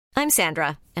I'm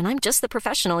Sandra, and I'm just the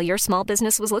professional your small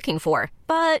business was looking for.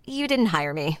 But you didn't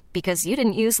hire me because you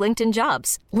didn't use LinkedIn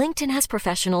Jobs. LinkedIn has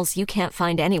professionals you can't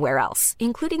find anywhere else,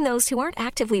 including those who aren't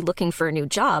actively looking for a new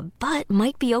job, but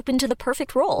might be open to the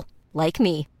perfect role, like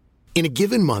me. In a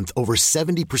given month, over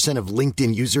 70% of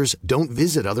LinkedIn users don't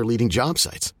visit other leading job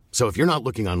sites. So if you're not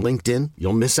looking on LinkedIn,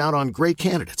 you'll miss out on great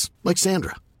candidates like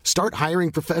Sandra. Start hiring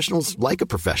professionals like a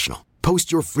professional. Post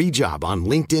your free job on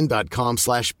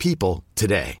linkedin.com/people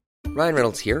today. Ryan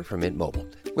Reynolds here from Mint Mobile.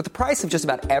 With the price of just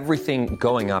about everything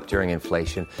going up during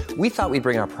inflation, we thought we'd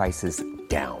bring our prices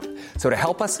down. So to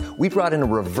help us, we brought in a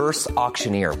reverse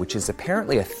auctioneer, which is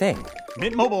apparently a thing.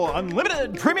 Mint Mobile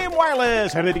Unlimited Premium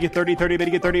Wireless. How to get 30, 30,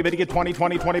 bit to get 30, bit to get 20,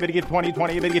 20, 20, bit to get 20,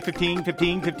 20, bit to get 15,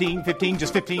 15, 15, 15,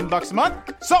 just $15 a month?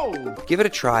 Sold! Give it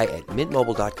a try at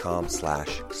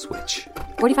mintmobile.com/switch.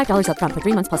 $45 up front for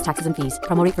 3 months plus taxes and fees.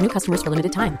 Promo rate for new customers for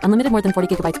limited time. Unlimited more than 40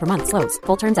 gigabytes per month. Slows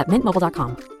full terms at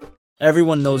mintmobile.com.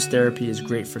 Everyone knows therapy is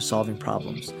great for solving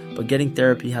problems, but getting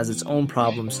therapy has its own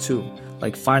problems too,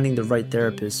 like finding the right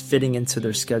therapist, fitting into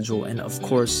their schedule, and of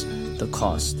course, the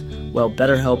cost. Well,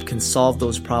 BetterHelp can solve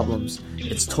those problems.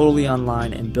 It's totally online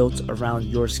and built around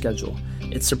your schedule.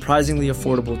 It's surprisingly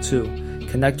affordable too.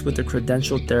 Connect with a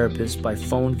credentialed therapist by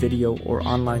phone, video, or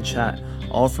online chat,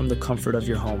 all from the comfort of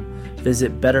your home.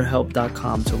 Visit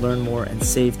BetterHelp.com to learn more and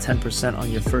save 10%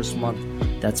 on your first month.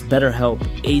 That's BetterHelp,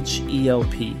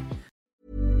 H-E-L-P.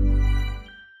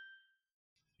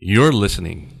 You're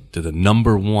listening to the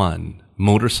 #1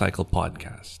 motorcycle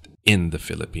podcast in the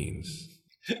Philippines.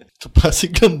 Sa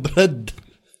Pasig lang, Brad.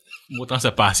 Butang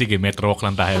sa Pasig, Metro Walk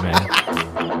lang tayo, man.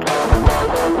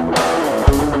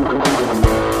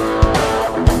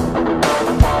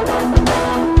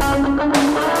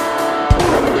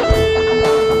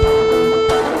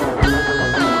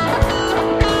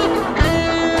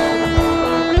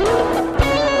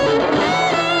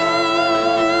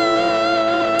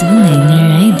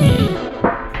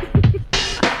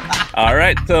 All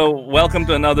right, so welcome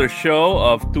to another show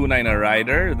of Tunay na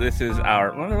Rider. This is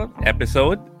our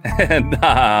episode, and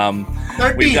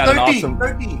 30, we've got 30, an awesome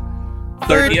 30.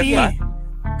 30th na.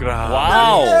 Grabe.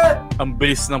 Wow! Ang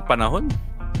bilis ng panahon.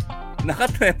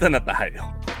 Naka-30 na tayo.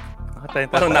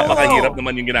 Parang napakahirap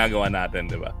naman yung ginagawa natin,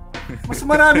 di ba? Mas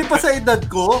marami pa sa edad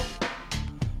ko.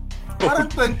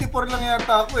 Parang 24 lang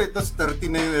yata ako tapos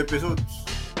 30 na yung episodes.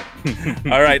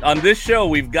 All right, on this show,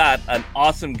 we've got an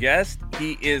awesome guest.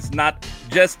 He is not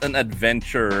just an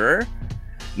adventurer,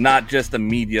 not just a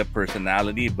media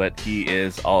personality, but he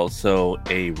is also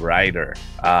a writer.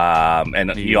 And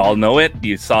you all know it.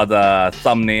 You saw the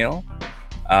thumbnail.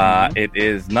 It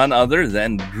is none other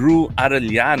than Drew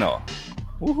Arellano.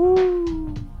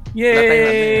 Woohoo!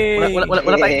 Yay!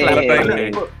 Wala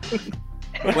tayong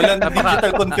Walang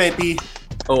digital confetti.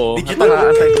 Oo. Digital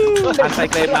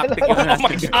Anti-climactic yung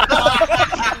natin.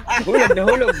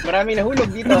 Nahulog. Marami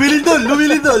nahulog dito.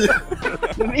 Lumilid doon.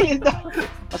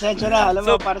 Pasensya na. Alam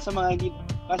mo, para sa mga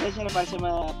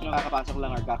nakakapasok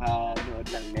lang or kakanood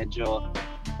lang, medyo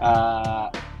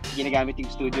ginagamit yung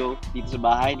studio dito sa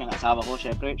bahay ng asawa ko.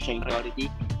 Syempre, siya yung priority.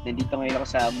 Nandito ngayon ako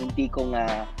sa munti kong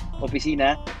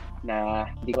opisina na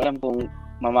hindi ko alam kung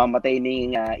mamamatay na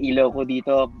yung ilaw ko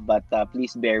dito, but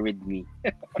please bear with me.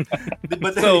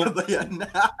 So,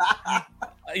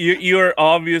 you're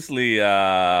obviously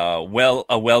a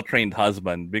well-trained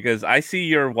husband, because I see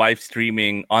your wife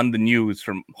streaming on the news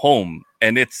from home,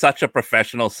 and it's such a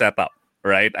professional setup,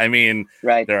 right? I mean,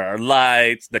 right. There are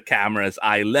lights, the camera's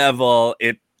eye level.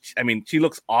 She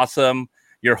looks awesome.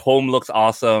 Your home looks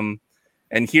awesome,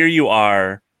 and here you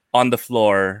are on the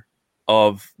floor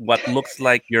of what looks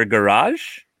like your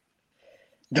garage.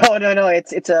 No.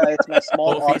 It's my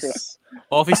small office.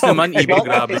 Office naman, small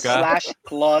grabe ka. /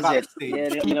 closet.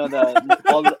 You know,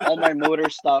 all my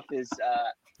motor stuff is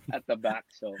at the back.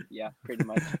 So yeah, pretty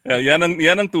much. Yan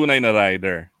ang tunay na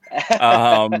rider.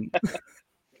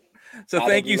 So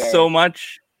thank you so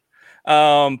much,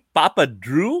 Papa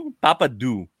Drew.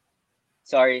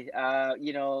 Sorry,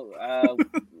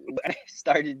 when I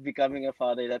started becoming a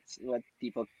father, that's what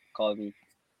people started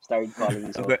calling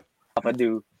me. So Okay. Papa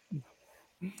Do.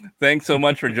 Thanks so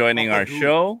much for joining our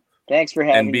show. Thanks for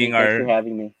having me.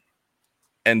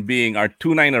 And being our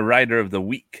Tunay na Rider of the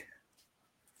Week.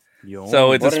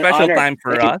 So it's a special time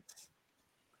for us.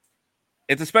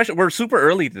 It's a special. We're super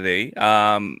early today,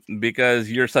 because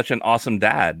you're such an awesome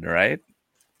dad, right?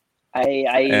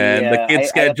 And the kid's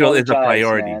schedule is a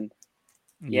priority. Man.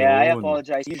 Yeah, I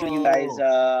apologize. Usually,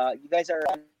 you guys are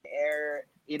on air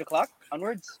 8:00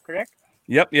 onwards, correct?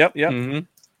 Yep. Mm-hmm.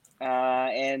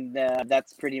 And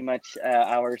that's pretty much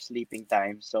our sleeping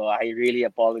time. So I really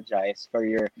apologize for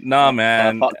your No,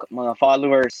 man. mga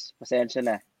followers. Pasensya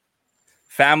na.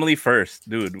 Family first,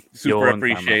 dude. Super Yun,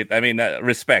 appreciate. I mean,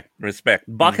 respect.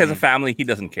 Buck has a family. He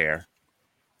doesn't care.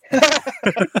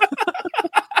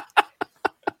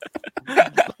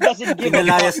 Doesn't give a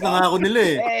Pinalayas buck. na nga ako nila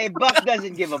eh. Hey, Buck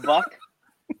doesn't give a buck.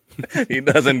 He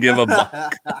doesn't give a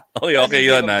buck. Okay,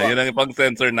 yun na. Yun ang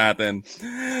pang-censor natin.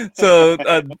 So,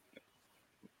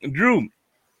 Drew,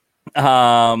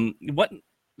 what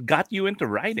got you into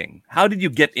writing? How did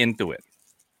you get into it?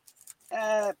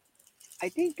 I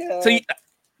think.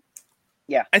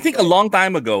 Yeah. I think a long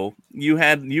time ago you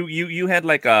had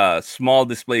like a small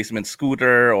displacement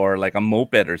scooter or like a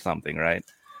moped or something, right?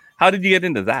 How did you get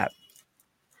into that?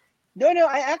 No.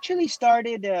 I actually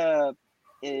started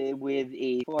with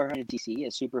a 400cc,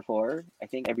 a Super 4. I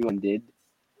think everyone did.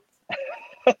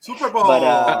 Super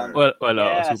 4. But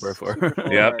Super 4.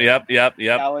 Yep.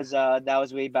 That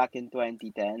was way back in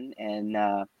 2010, and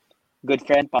good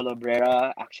friend Paulo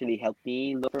Brera actually helped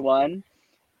me look for one.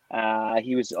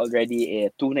 He was already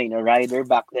a tunay na rider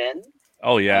back then.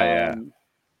 Oh yeah.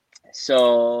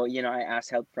 So I asked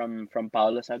help from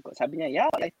Paulo. Sabi niya, yeah,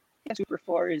 I think Super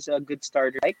 4 is a good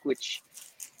starter bike, which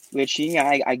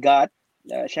I got.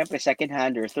 Syempre second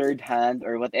hand or third hand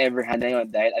or whatever hand na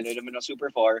yun, dahil ano naman ng Super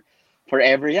 4,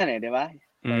 forever yan di ba?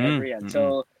 Forever yan.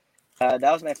 So that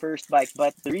was my first bike.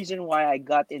 But the reason why I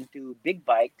got into big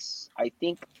bikes, I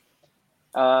think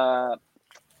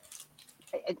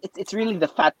it's really the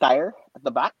fat tire at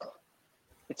the back.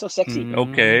 It's so sexy.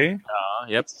 Okay.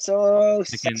 Yep. It's so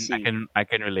sexy. I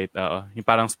can relate. Yung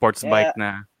parang sports bike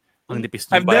na ang nipis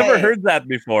I've never heard that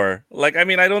before. Like, I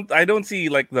mean, I don't see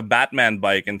like the Batman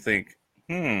bike and think,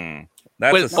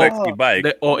 that's a sexy bike.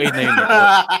 The OA na yun.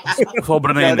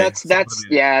 Sobra na yun. That's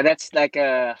like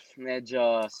a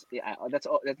medyo that's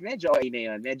medyo OA na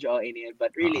yun.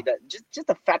 But really, just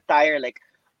a fat tire, like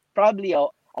probably a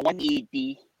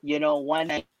 180,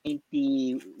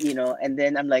 190, and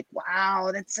then I'm like,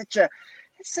 wow, that's such a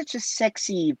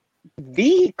sexy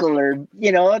vehicle, or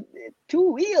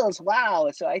two wheels.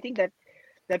 Wow. So I think that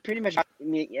pretty much got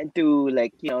me into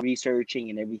like researching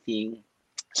and everything.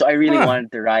 So I really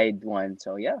wanted to ride one.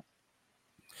 So yeah.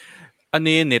 Ano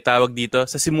yun tawag dito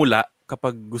sa simula,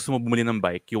 kapag gusto mo bumili ng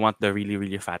bike, you want the really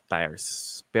really fat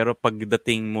tires. Pero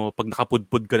pagdating mo, pag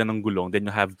nakapudpud ka na ng gulong, then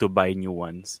you have to buy new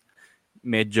ones.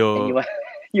 Medyo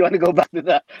you want to go back to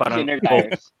the thinner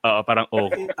tires. Parang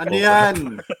ano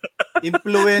yan?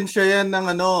 Impluwensya yan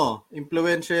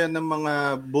ng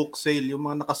mga book sale, yung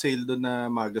mga naka-sale doon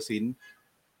na magazine.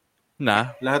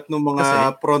 Na? Lahat ng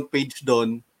mga front page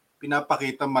doon,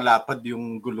 pinapakita malapad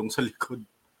yung gulong sa likod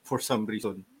for some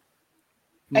reason.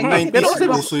 Pero kasi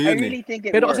uso yun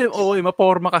Pero kasi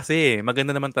maporma kasi. Maganda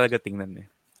naman talaga tingnan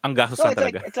Ang gastos na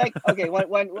talaga. It's like okay,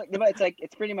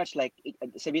 it's pretty much like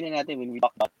sabihin natin when we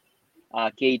talk about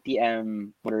KTM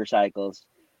motorcycles,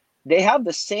 they have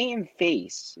the same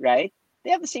face, right? They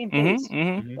have the same face.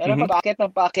 Pero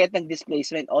pag ng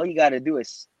displacement, all you gotta do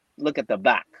is look at the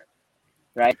back,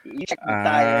 right? You check the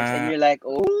tires and you're like,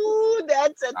 oh,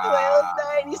 that's a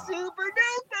 1290 Super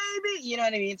Duke, baby. You know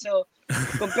what I mean? So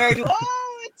compared to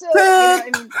it's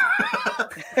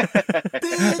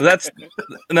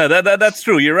that's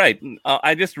true. You're right.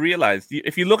 I just realized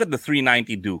if you look at the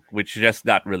 390 Duke, which just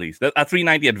got released, a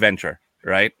 390 Adventure,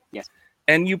 right? Yes.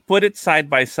 And you put it side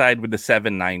by side with the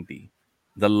 790,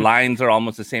 the lines are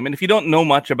almost the same. And if you don't know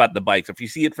much about the bikes, if you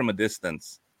see it from a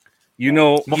distance, you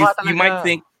might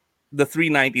think the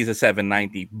 390 is a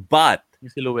 790, but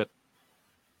silhouette.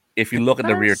 If you look at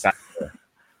the rear tire,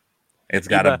 it's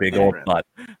got a big old butt.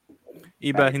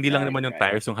 Iba, hindi lang naman yung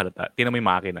tires yung halata. Tingnan mo yung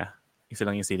makina. Isa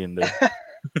lang yung cylinder.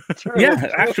 Yeah,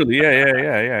 actually,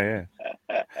 yeah.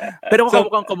 Pero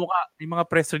kamukha. Yung mga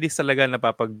press release talaga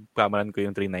napapagkamalan ko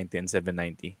yung 390 and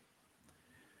 790.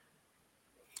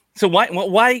 So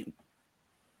why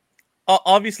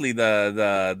obviously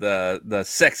the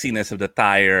sexiness of the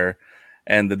tire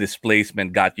and the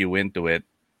displacement got you into it.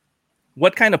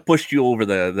 What kind of pushed you over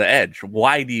the edge?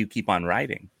 Why do you keep on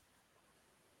riding?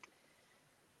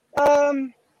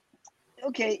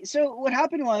 Okay, so what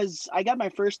happened was I got my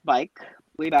first bike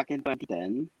way back in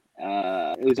 2010.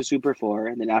 It was a Super 4,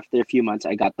 and then after a few months,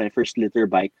 I got my first litter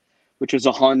bike, which was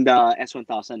a Honda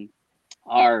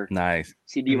S1000R. Nice.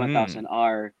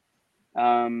 CB1000R.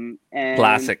 And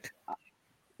classic.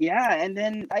 Yeah, and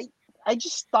then I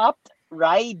just stopped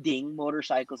riding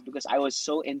motorcycles because I was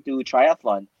so into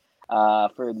triathlon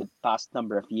for the past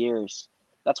number of years.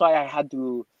 That's why I had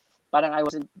to. Parang I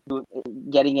wasn't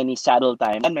getting any saddle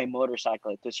time on my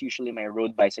motorcycle. It was usually my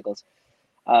road bicycles.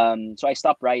 So I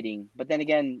stopped riding. But then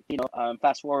again,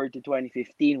 fast forward to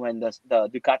 2015 when the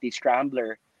Ducati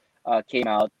Scrambler came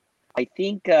out. I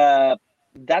think that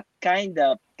kind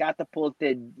of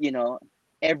catapulted,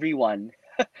 everyone.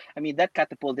 I mean, that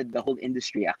catapulted the whole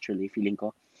industry, actually, feeling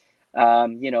ko.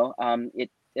 It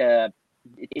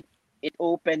it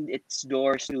opened its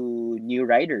doors to new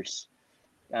riders,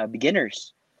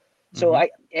 beginners. So Mhm.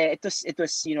 it was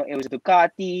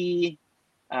Ducati.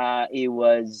 It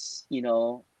was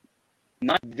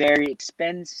not very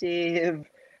expensive.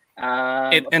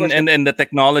 It Of course, and the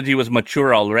technology was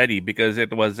mature already because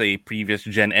it was a previous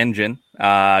gen engine.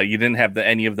 You didn't have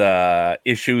any of the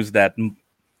issues that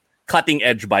cutting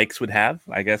edge bikes would have,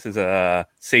 I guess is a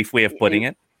safe way of putting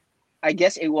it. I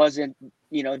guess it wasn't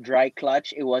dry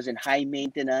clutch. It wasn't high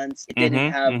maintenance. It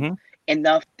didn't Mm-hmm. have Mm-hmm.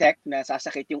 enough tech na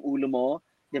sasakit yung ulo mo,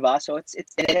 'di ba? So it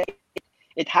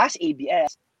has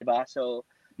ABS, 'di ba? So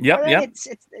Yep. parang Yep.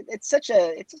 it's such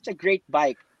a great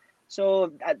bike.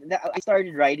 So I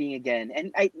started riding again,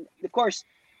 and of course,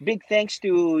 big thanks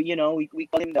to we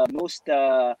call him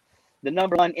the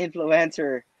number one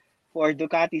influencer for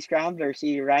Ducati Scrambler,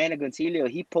 si Ryan Agoncillo.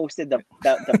 He posted the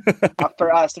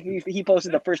for us. He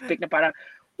posted the first pic na parang,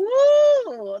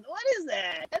 whoa, what is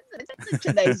that? That's such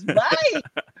a nice bike.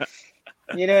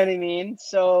 You know what I mean?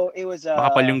 So it was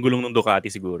Makapal yung gulong ng Ducati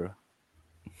siguro.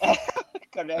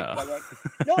 correct.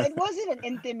 No, it wasn't an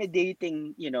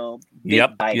intimidating, big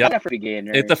Yep. bike. Yep. Not for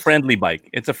beginners. It's a friendly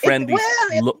bike. It's a friendly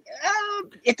look.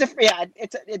 It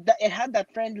had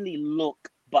that friendly look,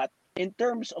 but in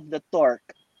terms of the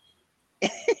torque,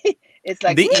 it's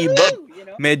like Di iba.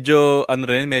 woohoo. Medyo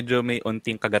may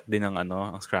unting kagat din ng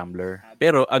ang scrambler.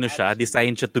 Pero siya,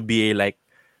 designed siya to be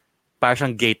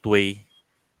parang gateway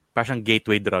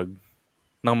drug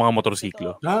ng mga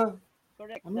motorsiklo.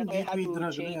 Correct. Ano Then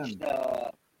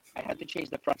I had to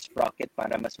change the front sprocket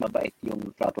para mas mabait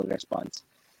yung throttle response.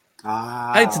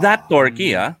 It's that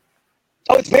torquey, ah.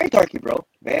 Oh, it's very torquey, bro.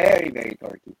 Very, very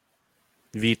torquey.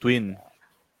 V-twin.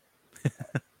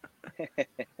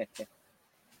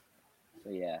 So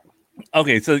yeah.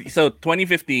 Okay, so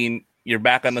 2015, you're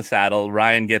back on the saddle.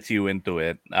 Ryan gets you into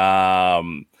it.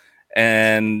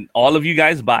 And all of you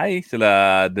guys buy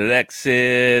sila direct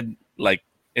Sid, like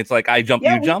it's like I jump,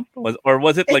 Yeah, you jump,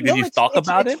 was it like did you talk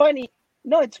about it's it? funny.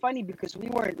 No, it's funny because we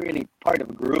weren't really part of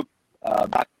a group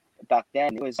back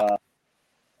then. It was I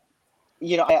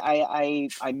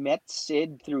met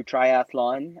Sid through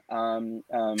triathlon.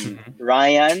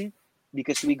 Ryan,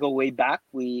 because we go way back.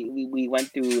 We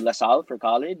went to LaSalle for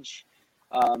college.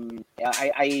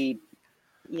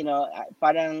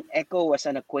 Parang Echo was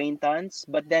an acquaintance,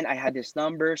 but then I had his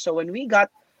number. So when we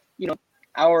got,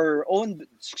 our own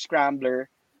scrambler,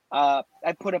 I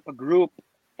put up a group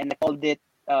and I called it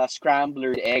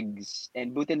Scrambler Eggs.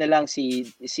 And buti na lang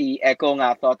si Echo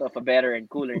nga thought of a better and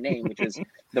cooler name, which was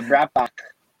the Brapak.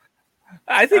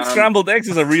 I think scrambled eggs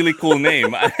is a really cool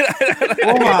name.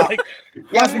 Oo nga.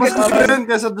 Mas gusto yun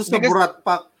kaysa doon sa Burat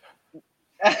Pack.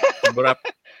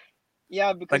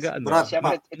 Yeah, because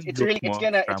it's really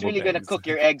gonna cook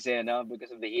your eggs in,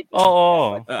 because of the heat.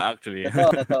 Actually,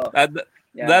 Totoo.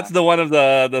 That's the one of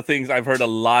the things I've heard a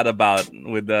lot about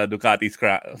with the Ducati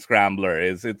Scrambler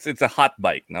is it's a hot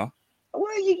bike, no?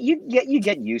 Well, you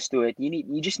get used to it.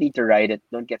 You just need to ride it.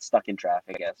 Don't get stuck in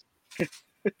traffic, I guess.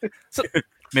 So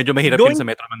medyo mahirap yun sa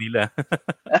Metro Manila.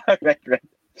 Right.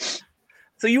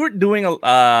 So you were doing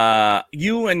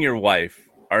you and your wife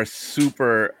are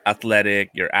super athletic,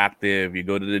 you're active, you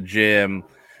go to the gym,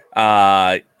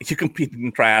 you compete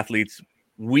in triathletes.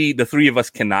 The three of us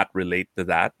cannot relate to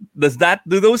that.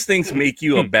 Do those things make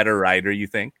you a better rider, you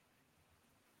think?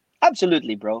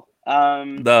 Absolutely, bro.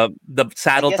 The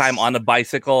saddle time on a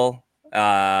bicycle,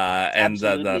 and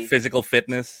the physical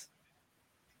fitness.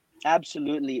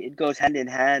 Absolutely. It goes hand in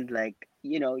hand. Like,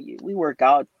 we work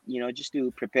out, just to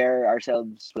prepare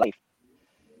ourselves for life.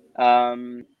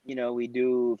 We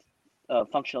do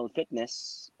functional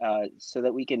fitness so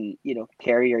that we can,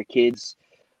 carry our kids.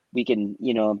 We can,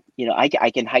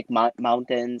 I can hike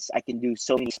mountains. I can do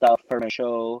so many stuff for my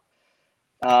show.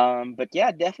 But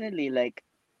yeah, definitely, like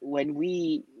when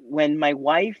my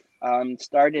wife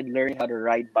started learning how to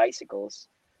ride bicycles,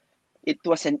 it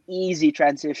was an easy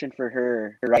transition for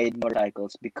her to ride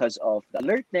motorcycles because of the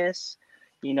alertness,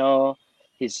 her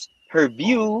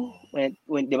view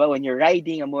when you're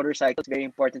riding a motorcycle. It's very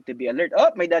important to be alert. Oh,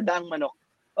 may dadaang manok.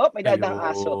 Oh, may dadaang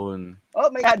aso.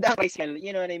 Oh, may dadaang bicycle.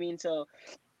 You know what I mean? So,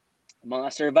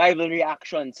 mga survival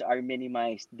reactions are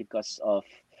minimized because of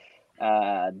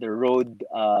the road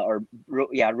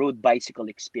road bicycle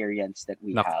experience that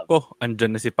we have. Nako,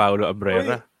 andyan na si Paolo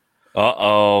Abrera.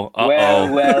 Uh-oh. Well.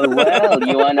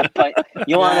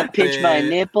 You wanna pinch my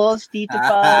nipples, Tito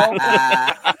Pao?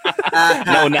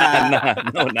 No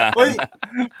na. Uy,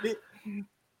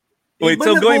 Wait, iba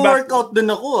so going back, nag-workout din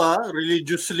ako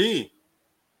religiously.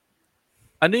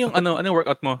 Ano yung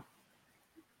workout mo?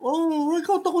 Oh,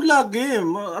 workout ako lagi.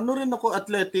 Ano rin ako,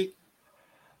 athletic.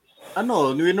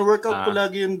 Wino-workout ko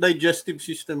lagi yung digestive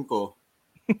system ko.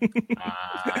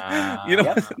 you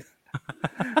know,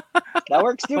 That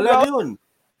works too, Palagi bro. yun.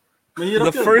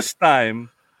 Mahirap the yun. first time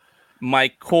my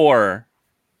core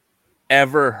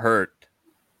ever hurt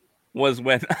was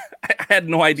when I had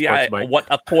no idea what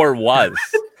a core was.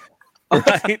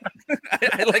 Right?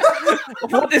 I like,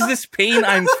 what is this pain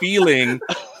I'm feeling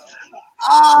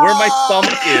where my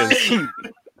stomach is?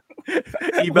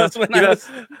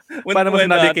 Paano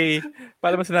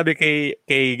mo sinabi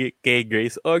kay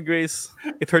Grace? Oh, Grace,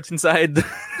 it hurts inside.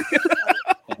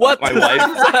 What? My wife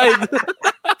inside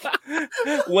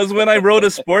was when I rode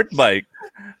a sport bike.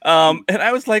 And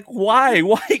I was like, why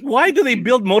do they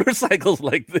build motorcycles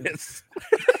like this?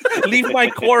 Leave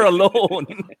my core alone.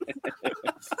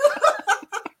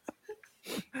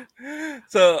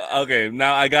 So, okay,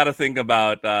 now I got to think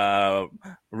about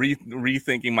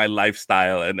rethinking my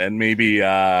lifestyle and maybe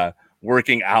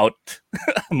working out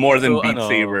more than Beat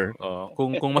Saber.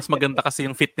 Kung mas maganda kasi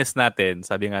yung fitness natin,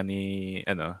 sabi nga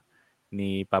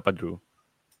ni Papa Drew,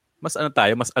 mas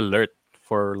alert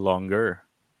for longer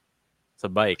sa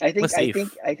bike. I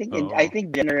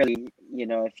think generally,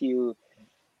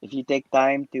 if you take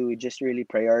time to just really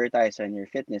prioritize on your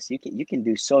fitness, you can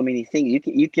do so many things.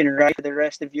 You can ride for the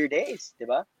rest of your days,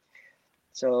 diba?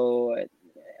 So,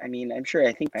 I mean, I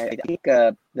think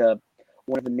the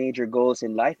one of the major goals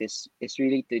in life is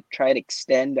really to try to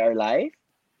extend our life,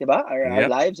 diba? Our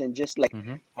lives, and just like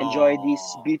enjoy these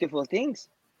beautiful things,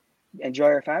 enjoy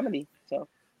our family. So,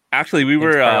 actually, we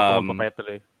were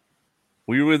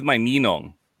with my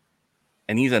ninong,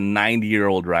 and he's a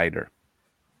 90-year-old rider.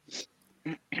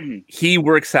 He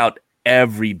works out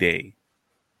every day.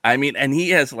 I mean, and he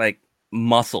has like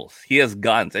muscles. He has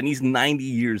guns, and he's 90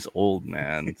 years old,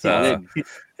 man. So,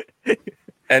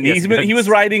 and he was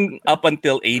riding up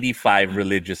until 85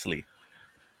 religiously.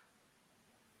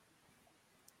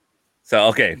 So,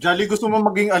 okay. Jolly, gusto mo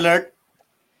maging alert?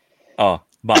 Oh,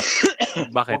 bakit?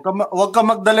 Wag ka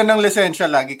magdala ng lisensya,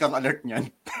 lagi kang alert niyan.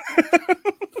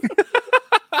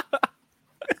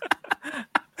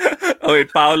 Okay,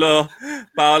 Paolo,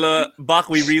 Buck,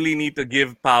 we really need to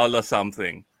give Paolo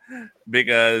something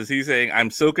because he's saying, I'm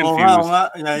so confused.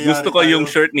 Gusto ko yung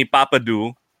shirt ni Papa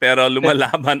Du, pero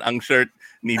lumalaban ang shirt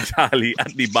ni Jolly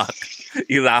at ni Buck.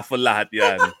 I-raffle lahat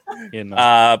yan.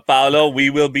 Paolo, we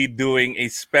will be doing a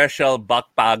special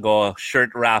Buck Pago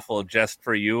shirt raffle just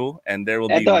for you, and there will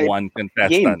be one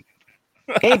contestant.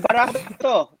 Hey, barato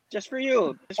ito. Just for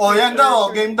you. Yan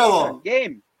daw. Game daw.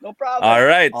 Game. No problem. All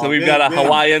right. So we've got a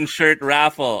Hawaiian shirt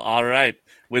raffle. All right.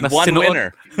 With one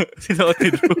winner.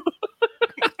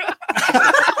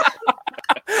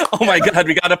 Oh my God.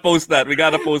 We got to post that.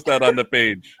 On the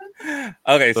page.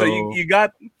 Okay. So you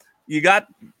got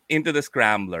into the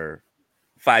Scrambler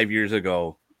 5 years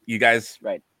ago. You guys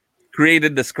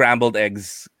created the Scrambled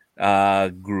Eggs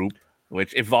group,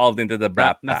 which evolved into the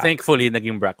Brap Pack. Thankfully,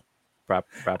 naging Brap.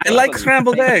 I like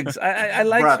scrambled eggs. I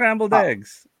like scrambled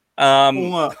eggs.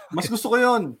 Mas gusto ko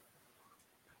yun.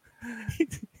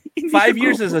 5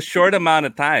 years is a short amount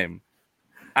of time.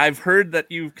 I've heard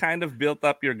that you've kind of built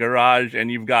up your garage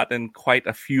and you've gotten quite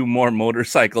a few more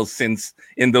motorcycles since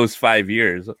in those 5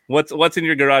 years. What's in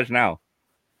your garage now?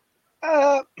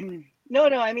 No.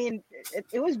 I mean,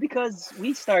 it was because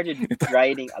we started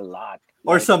riding a lot.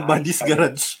 Or somebody's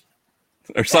garage.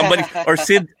 Or somebody, or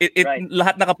Sid.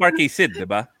 Lahat nakapark kay Sid, di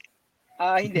ba?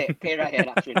 Hindi. Kay Ryan,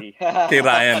 actually. Kay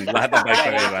Ryan. Lahat ng bikes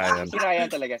kay Ryan. Si Ryan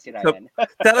talaga, si Ryan. So,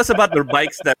 tell us about the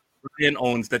bikes that Ryan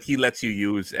owns that he lets you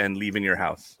use and leave in your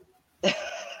house.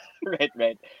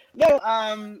 Right. No,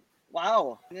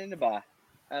 wow. Ano ba?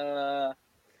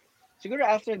 Siguro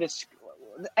after this,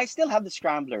 I still have the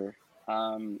Scrambler.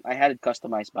 I had it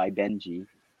customized by Benji.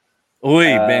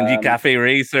 Uy, Benji Cafe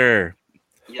Racer.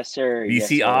 Yes, sir.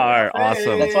 VCR. Yes,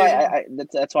 sir. Awesome.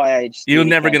 That's why I just. You're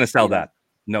never gonna sell that.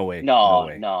 No way. No.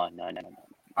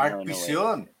 Art piece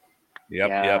yun.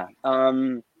 Yep.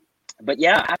 But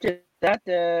yeah, after that,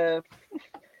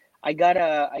 I got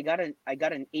an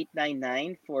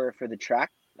 899 for the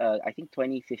track. I think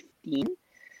 2015.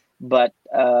 But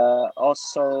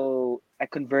also I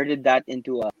converted that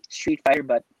into a Street Fighter,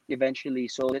 but eventually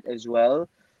sold it as well.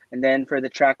 And then for the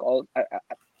track,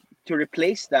 to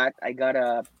replace that, I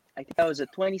think that was a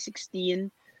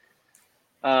 2016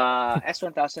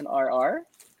 S1000 RR.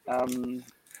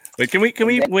 Wait,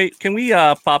 can we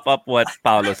pop up what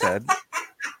Paolo said?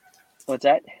 What's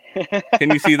that?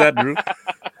 Can you see that, Drew?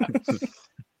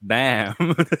 Damn.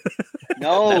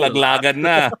 No. Laglagan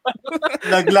na.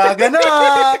 Laglagan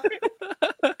na!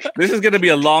 This is gonna be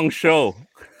a long show.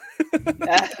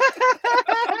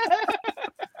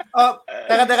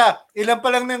 Teka. Ilan pa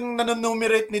lang nang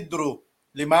nanonumerate ni Drew?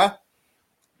 5?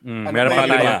 Meron pa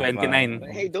tayo 29.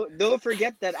 Hey, don't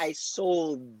forget that I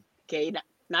sold, okay?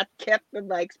 Not kept the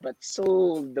bikes, but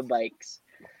sold the bikes.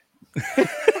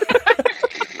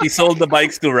 He sold the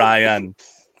bikes to Ryan.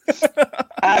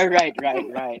 Right.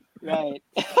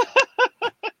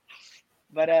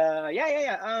 But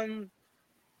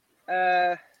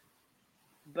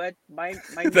but my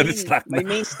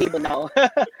main stable now.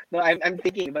 No, I'm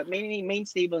thinking, but main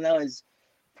stable now is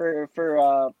for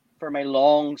my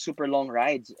super long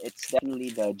rides. It's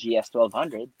definitely the GS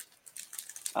 1200.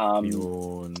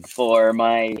 For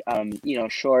my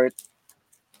short,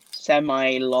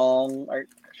 semi-long, or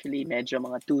actually medyo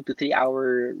mga 2 to 3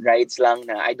 hour rides lang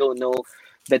na I don't know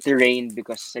the terrain,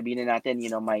 because sabihin na natin,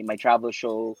 my travel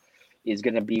show is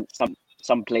gonna be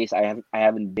some place I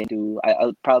haven't been to.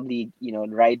 I'll probably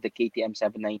ride the KTM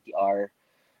 790R.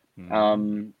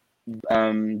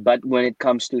 But when it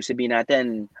comes to sabihin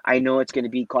natin, I know it's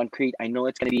gonna be concrete. I know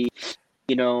it's gonna be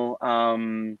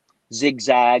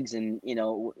zigzags and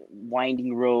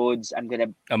winding roads. I'm gonna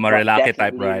a Marilake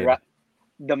type ride.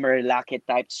 The Marilake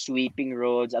type sweeping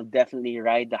roads. I'll definitely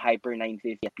ride the Hyper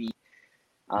 950.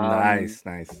 Nice.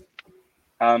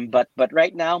 But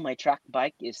right now my track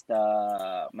bike is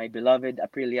my beloved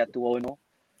Aprilia Tuono.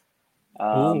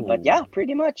 But yeah,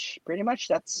 pretty much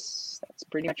that's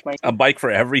pretty much my a bike for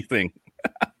everything.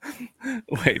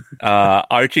 Wait,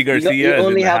 Archie Garcia is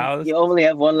in the house. You only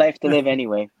have one life to live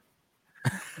anyway.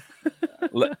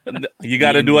 You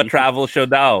got to do a travel show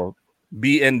now.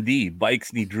 B&D,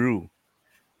 Bikes Ni Drew.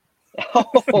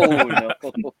 Oh no.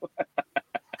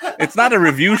 It's not a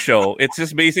review show. It's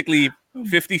just basically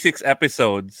 56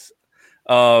 episodes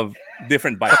of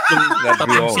different bikes.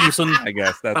 Tatlong season. I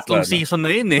guess that's tatlong season na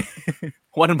yun eh.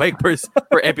 One bike per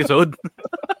episode.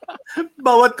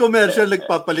 Bawat commercial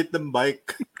nagpapalit ng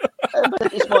bike.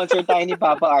 But sponsor tayo ni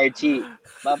Papa Archie.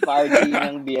 Papa Archie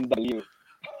ng BMW.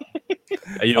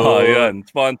 Ayun. Oh, yun.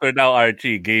 Sponsor daw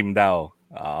Archie. Game daw.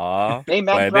 Hey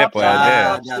man, pwede.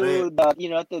 Props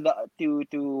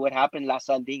to what happened last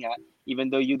Sunday.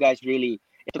 Even though you guys it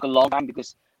took a long time,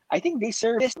 because I think they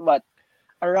serviced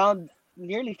around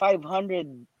nearly 500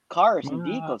 cars and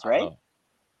vehicles, right?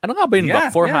 Ano nga ba yun ba?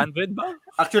 400 ba?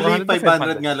 Actually,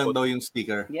 500 nga lang daw yung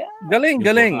sticker. Yeah. Galing.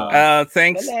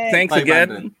 Thanks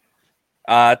again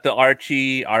to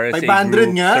Archie, RSA 500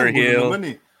 Group, nga. Sir Hill.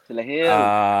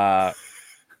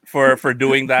 For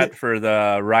doing that for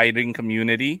the riding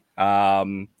community.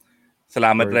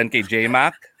 Salamat rin kay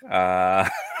J-Mac.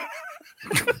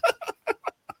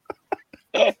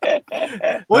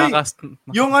 Uy,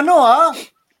 yung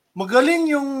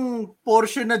magaling yung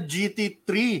Porsche na GT3.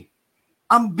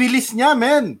 Ang bilis niya,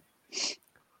 men.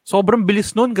 Sobrang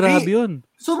bilis nun. Grabe yun.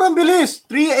 Sobrang bilis.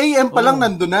 3 a.m. pa lang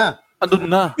nandun na. Andun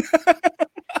na.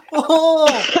 Oo.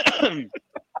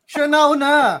 Siya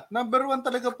na. Number 1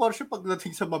 talaga Porsche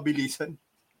pagdating sa mabilisan.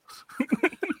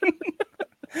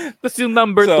 Tapos yung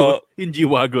number 2, yung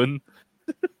G-Wagon.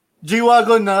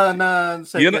 G-Wagon na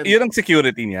second. Yun ang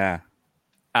security niya.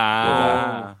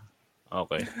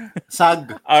 Okay.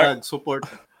 SAG support.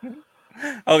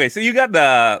 Okay, so you got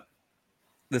the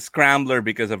Scrambler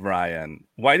because of Ryan.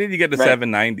 Why did you get the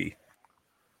 790?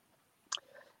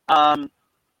 The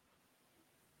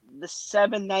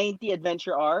 790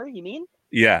 Adventure R, you mean?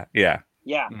 Yeah.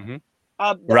 Mm-hmm.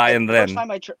 Ryan the then. first time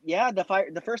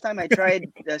the first time I tried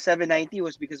the 790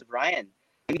 was because of Ryan.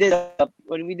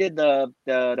 When we did the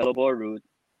Lobo route,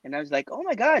 and I was like, oh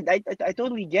my god, I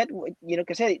totally get,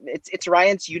 because it's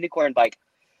Ryan's unicorn bike,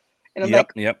 and I'm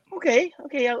okay,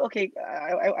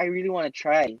 I really want to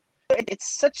try.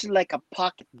 It's such like a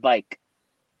pocket bike,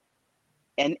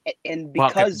 and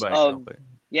because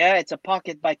it's a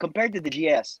pocket bike compared to the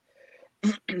GS.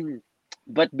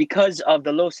 But because of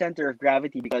the low center of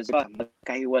gravity, because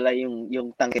magkahiwala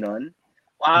yung tangke nun,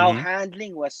 wow,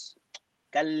 handling was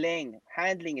galing.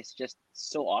 Handling is just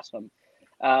so awesome.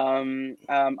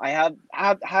 I have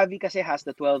Javi kasi has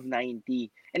the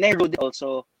 1290, and I rode it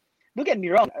also. Don't get me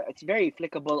wrong, it's very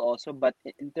flickable also, but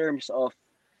in terms of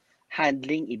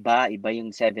handling, iba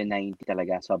yung 790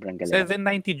 talaga, sobrang galing.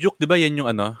 790 Juke, di ba yan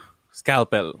yung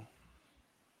scalpel?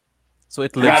 So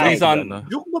it Javi's on.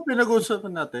 Juke ba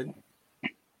pinag-uusapan natin?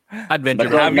 Adventure.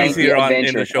 But Javi's here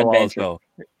in the show also.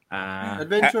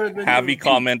 Adventure. Javi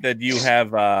commented you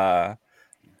have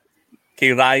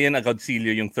kay Ryan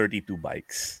Agoncillo yung 32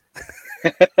 bikes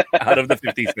out of the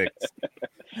 56.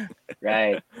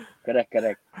 Right.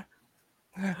 Correct.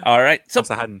 All right. So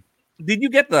Pasahan. did you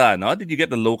get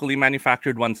the locally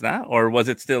manufactured ones now, or was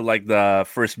it still like the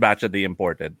first batch that they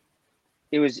imported?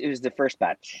 It was the first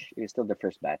batch. It was still the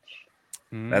first batch.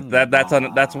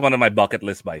 That's one of my bucket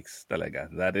list bikes. Talaga.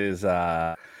 That is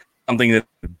something that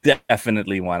I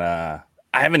definitely wanna.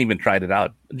 I haven't even tried it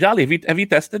out. Jolly, have you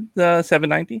tested the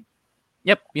 790?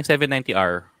 Yep, yung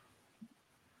 790R.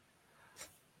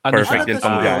 Perfect siya? in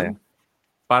pamigaya.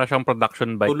 Para siyang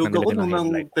production bike Tulog na ako nilagyan ng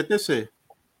nung headlight. tetes eh.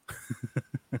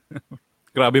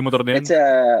 Grabe yung motor na yun.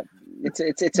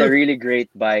 It's a really great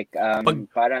bike.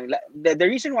 Parang the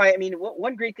reason why, I mean,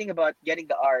 one great thing about getting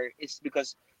the R is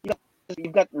because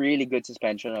you've got really good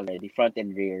suspension already, front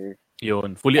and rear.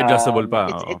 Yun, fully adjustable pa.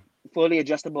 It's fully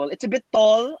adjustable. It's a bit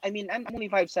tall. I mean, I'm only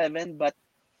 5'7", but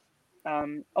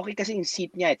okay kasi yung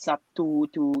seat niya, it's not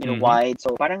too wide.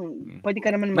 So parang pwede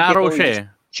ka naman narrow siya eh.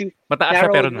 Mataas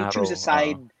siya pero narrow. Choose a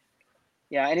side.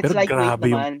 Yeah, and it's pero lightweight grabe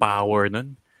naman. Yung power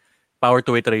nun. Power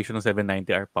to weight ratio ng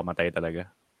 790R, pamatay talaga.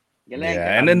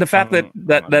 Yeah, and then the fact that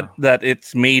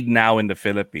it's made now in the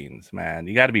Philippines, man,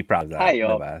 you got to be proud of that.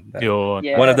 Yun.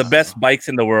 Yes. One of the best bikes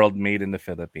in the world made in the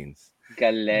Philippines.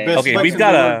 Galing. Okay,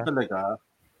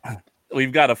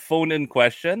 we've got a phone-in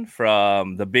question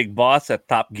from the big boss at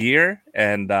Top Gear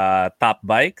and Top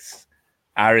Bikes,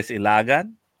 Aris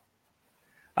Ilagan.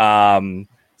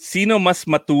 Sino mas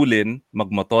matulin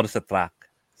magmotor sa track?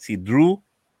 Si Drew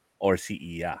or si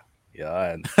Iya?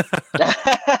 Yan.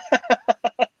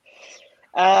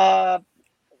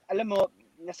 Alam mo,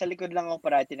 nasa likod lang ako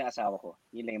parati ng asawa ko.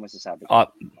 Yun lang yung masasabi ko.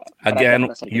 Again,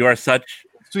 you are such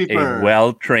a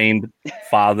well-trained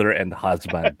father and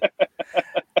husband.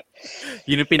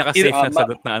 Yun yung pinaka-safe na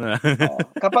sagot na ano.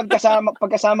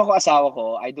 Pag kasama ko asawa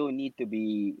ko, I don't need to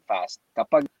be fast.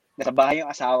 Kapag nasa bahay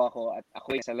yung asawa ko at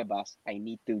ako yung sa labas, I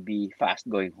need to be fast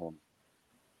going home.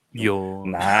 Yo.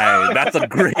 Nice. That's a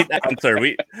great answer.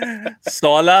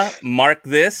 Sola, mark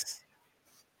this.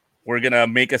 We're gonna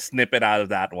make a snippet out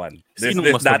of that one. That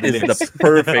is the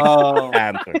perfect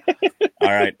answer.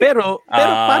 All right. Pero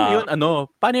paano yun?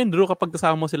 Paano yun, Drew, kapag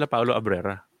kasama mo sila Paolo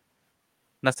Abrera?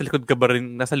 Nasa likod ka pa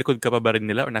ba rin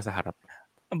nila o nasa harap?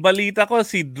 Balita ko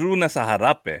si Drew nasa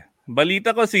harap eh. Balita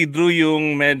ko si Drew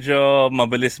yung medyo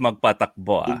mabilis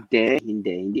magpatakbo.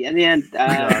 Hindi. Ano yan?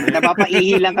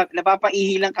 Napapaihi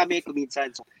lang kami kuminsan.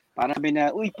 So, parang sabi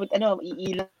na,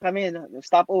 iilang kami,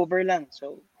 stop over lang.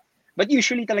 So, but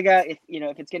usually talaga, if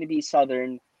it's gonna be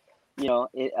southern,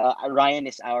 Ryan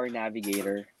is our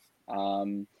navigator.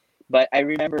 But I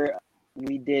remember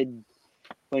when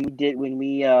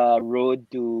we rode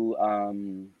to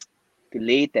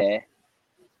Leyte,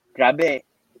 grabe.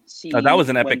 That was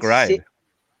an epic ride.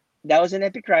 That was an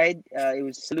epic ride. It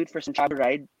was salute for some Chaba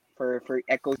ride for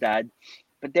Echo's dad.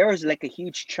 But there was like a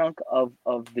huge chunk of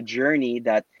the journey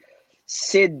that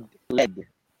Sid led.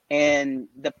 And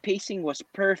the pacing was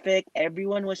perfect.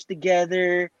 Everyone was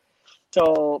together.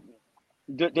 So,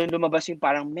 doon lumabas yung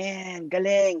parang, man,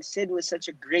 galing. Sid was such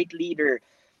a great leader.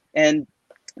 And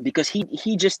because he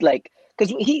just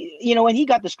because when he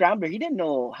got the scrambler, he didn't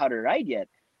know how to ride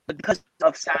yet. But because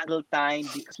of saddle time,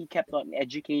 because he kept on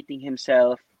educating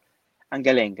himself, ang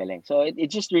galing. So it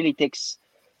just really takes,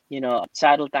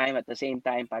 saddle time at the same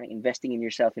time, parang investing in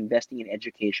yourself, investing in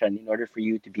education in order for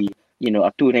you to be,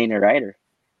 a tunay na rider.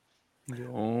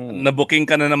 Nabooking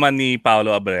ka na naman ni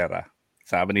Paolo Abrera.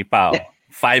 Sabi ni Pao,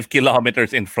 5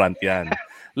 kilometers in front yan.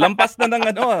 Lampas na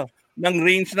ng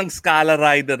range ng Scala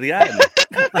rider yan.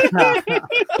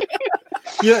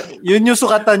 Yun yung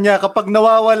sukatan niya. Kapag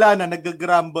nawawala na,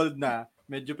 nag-grumbled na,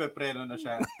 medyo pepreno na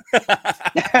siya.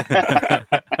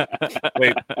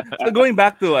 Wait. So going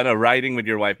back to riding with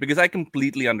your wife, because I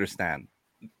completely understand.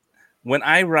 When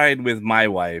I ride with my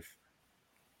wife,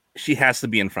 she has to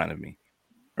be in front of me.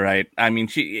 Right? I mean,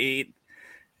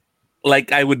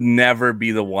 I would never be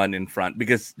the one in front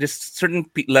because just certain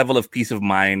level of peace of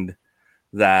mind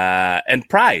and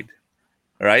pride,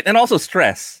 right? And also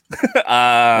stress.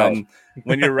 Right.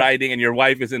 When you're riding and your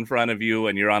wife is in front of you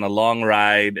and you're on a long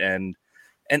ride and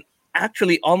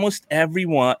actually almost every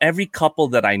couple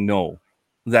that I know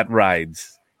that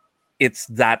rides, it's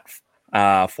that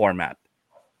format.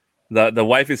 The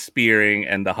wife is spearing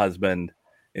and the husband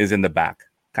is in the back,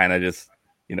 kind of just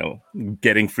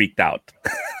getting freaked out.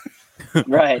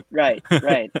 Right.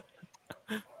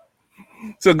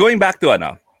 So going back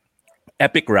to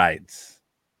epic rides.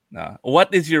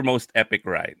 What is your most epic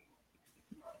ride?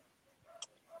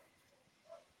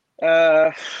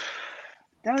 That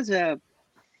was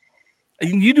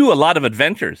You do a lot of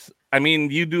adventures. I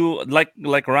mean, you do like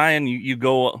Ryan. You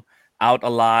go out a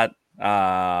lot,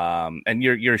 and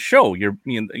your show,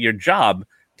 your job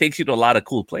takes you to a lot of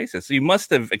cool places. So you must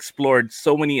have explored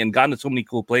so many and gone to so many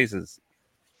cool places.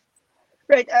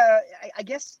 Right. I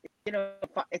guess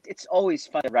it's always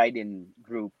fun to ride in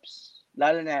groups.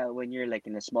 Lalo na when you're like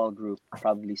in a small group,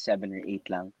 probably 7 or 8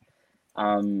 lang.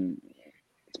 Um,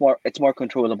 it's more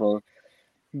controllable.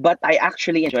 But I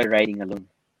actually enjoy riding alone.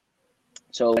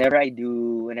 So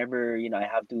whenever I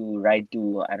have to ride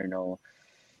to, I don't know,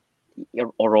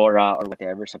 Aurora or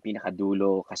whatever, sa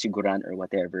pinakadulo, Kasiguran or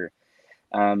whatever.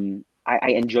 I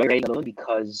enjoy riding alone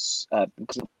because of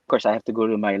course I have to go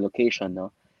to my location,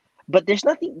 no. But there's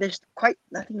quite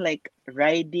nothing like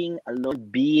riding alone,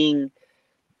 being,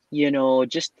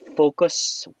 just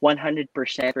focus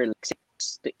 100% for like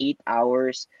 6 to 8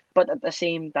 hours, but at the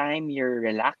same time you're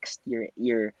relaxed,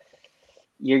 you're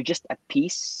just at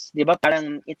peace, di ba?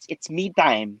 Parang it's me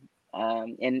time,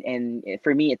 and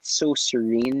for me it's so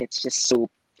serene, it's just so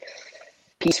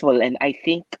peaceful, and I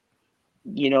think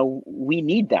we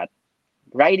need that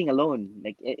riding alone,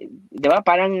 like di ba?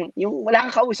 Parang yung wala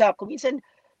kang kausap, kung minsan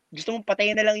gusto mong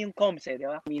patayin na lang yung comms, di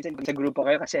ba? Minsan sa grupo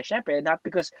kayo kasi syempre not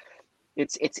because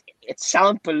it's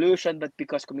sound pollution, but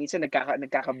because kung minsan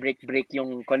nagkaka-break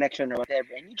yung connection or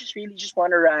whatever, and you just really just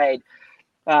want to ride,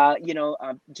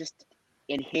 just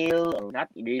inhale, or not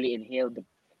really inhale, but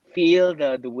feel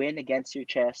the wind against your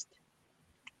chest,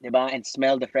 di ba? And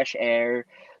smell the fresh air,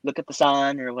 look at the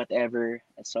sun or whatever.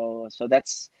 So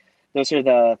those are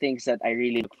the things that I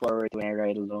really look forward to when I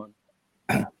ride alone.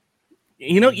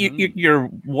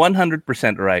 You're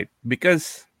 100% right,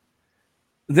 because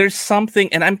there's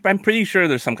something, and I'm pretty sure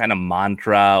there's some kind of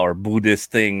mantra or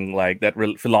Buddhist thing like that,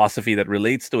 philosophy that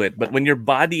relates to it. But when your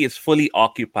body is fully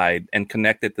occupied and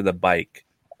connected to the bike,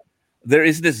 there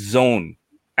is this zone,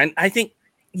 and I think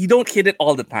you don't hit it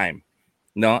all the time,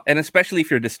 no, and especially if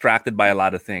you're distracted by a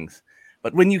lot of things.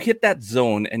 But when you hit that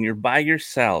zone and you're by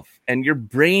yourself and your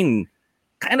brain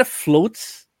kind of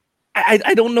floats,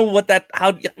 I don't know what that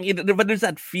but there's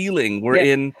that feeling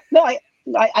wherein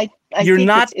I you're think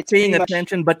not it's paying pretty much,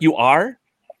 attention, but you are.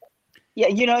 yeah,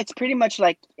 it's pretty much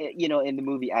like in the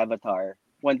movie Avatar,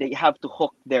 when they have to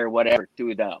hook their whatever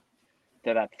to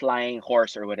that flying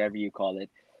horse or whatever you call it.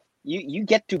 You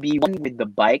get to be one with the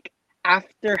bike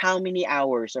after how many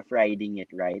hours of riding it,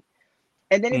 right?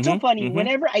 And then it's so funny,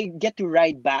 whenever I get to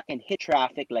ride back and hit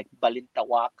traffic like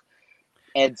Balintawak,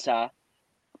 EDSA,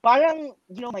 parang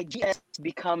my GS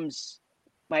becomes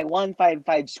my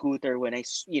 155 scooter when I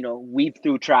weave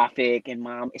through traffic and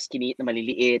eskinate na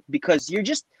maliliit, because you're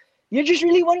just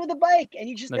really one with the bike, and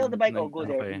you just tell the bike, oh, go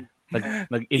there.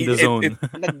 Nag in the zone.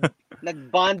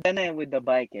 Nag-bond ka na with the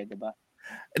bike, diba?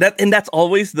 That's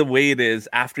always the way it is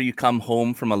after you come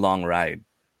home from a long ride.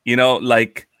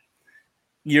 Like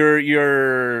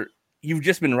you've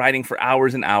just been riding for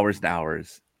hours and hours and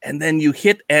hours, and then you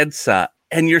hit EDSA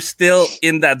and you're still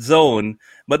in that zone.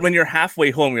 But when you're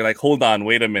halfway home, you're like, hold on,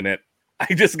 wait a minute. I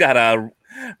just gotta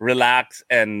relax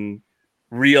and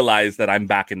realize that I'm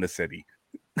back in the city.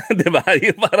 Diba?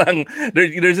 Parang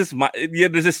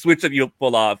there's this switch that you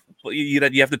pull off,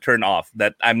 that you have to turn off,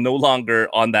 that I'm no longer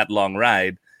on that long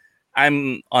ride.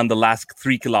 I'm on the last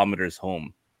 3 kilometers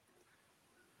home.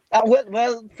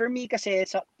 Well, for me, kasi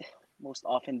most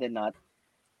often than not,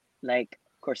 like,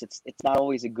 of course, it's not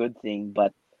always a good thing,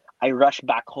 but I rush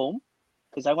back home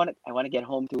because I want to get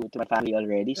home to my family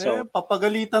already. So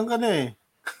papagalitan ka na eh.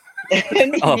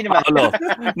 Hindi naman. Paolo.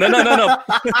 No.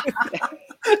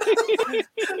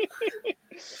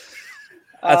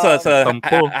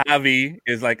 Avi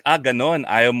is like, ganon,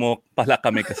 ayaw mo pala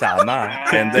kami kasama.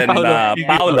 And then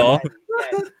Paolo,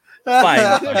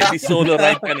 fine, hindi solo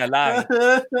ride ka na lang.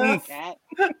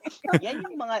 Yan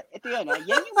yung mga, ito yun,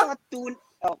 yan yung mga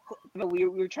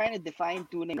we're trying to define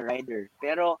tunay na rider.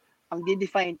 Pero ang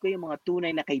di-define ko yung mga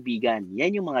tunay na kaibigan.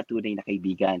 Yan yung mga tunay na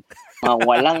kaibigan. Mga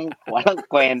walang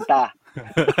kwenta.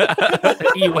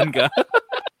 Iwan ka.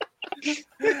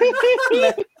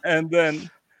 And then,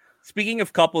 speaking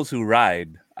of couples who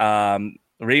ride,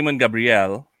 Raymond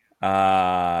Gabriel,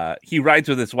 he rides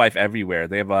with his wife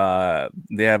everywhere. They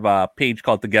have a page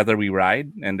called Together We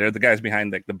Ride, and they're the guys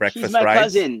behind like the breakfast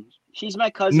rides. She's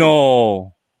my cousin.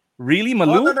 No, really,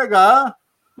 Malu? Oh, talaga?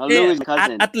 Malu is my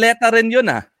cousin. Atleta rin yun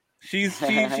ah. She's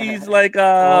like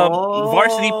a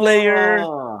varsity player.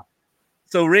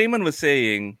 So Raymond was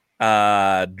saying,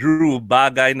 Drew,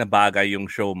 bagay na bagay yung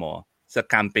show mo sa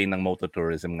campaign ng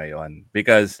mototourism ngayon,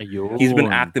 because he's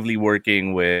been actively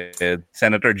working with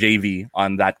Senator JV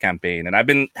on that campaign, and I've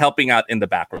been helping out in the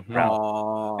background.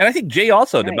 And I think Jay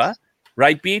also, nice. Diba?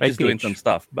 Right PH is doing some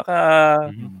stuff. Baka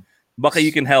Baka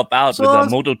you can help out So, with the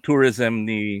moto tourism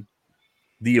ni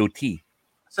DOT.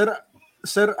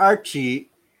 Sir Archie,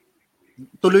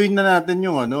 tuloy na natin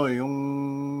yung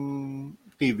yung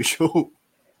TV show.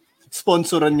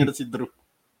 Sponsoran niyo na si Drew.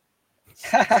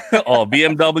 Oh,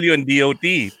 BMW and DOT.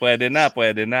 Pwede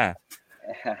na.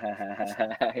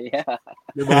 Yeah.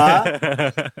 Diba?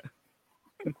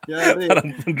 Yari.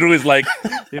 Parang Drew is like,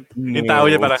 Yung tao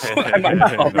niya parang,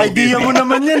 Idea mo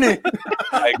naman yan eh.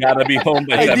 I gotta be home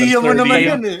by 7:30. Idea mo naman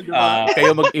yan eh. Diba?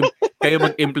 kayo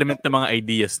mag-implement ng mga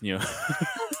ideas niyo.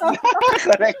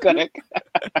 Correct.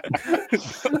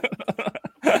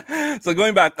 So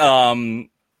going back,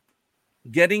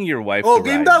 getting your wife to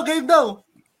game ride. daw.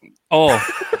 Oh,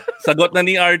 sagot na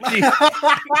ni Archie.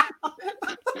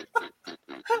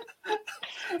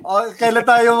 Kailan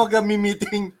tayo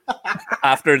mag-meeting?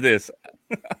 After this.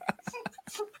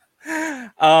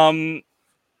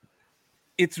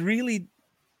 It's really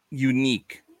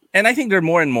unique. And I think there are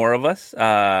more and more of us,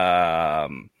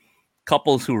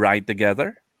 couples who ride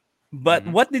together. But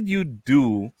what did you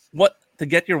do to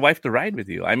get your wife to ride with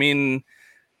you? I mean,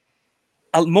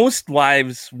 most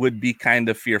wives would be kind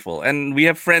of fearful. And we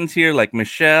have friends here like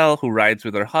Michelle, who rides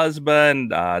with her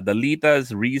husband,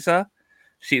 Dalita's Riza.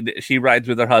 She rides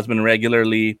with her husband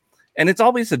regularly. And it's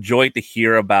always a joy to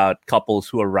hear about couples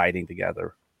who are riding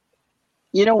together.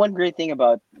 You know, one great thing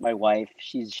about my wife,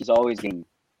 she's always game.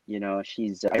 You know,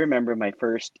 I remember my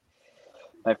first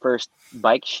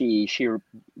bike, she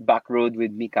back rode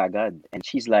with me kagad. And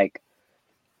she's like,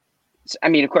 I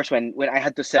mean, of course, when I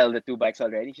had to sell the 2 bikes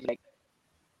already, she's like,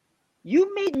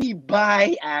 you made me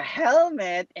buy a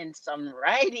helmet and some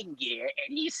riding gear,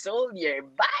 and you sold your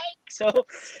bike. So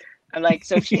I'm like,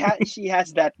 so she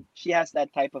has that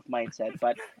type of mindset.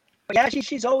 But yeah,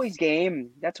 she's always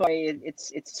game. That's why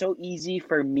it's so easy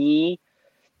for me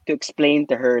to explain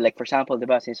to her. Like for example,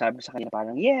 diba, sinasabi ko sa kanya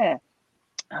parang,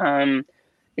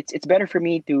 it's better for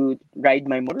me to ride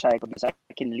my motorcycle because I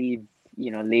can leave,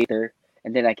 later,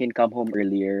 and then I can come home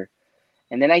earlier.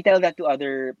 And then I tell that to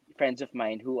other friends of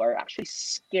mine who are actually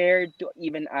scared to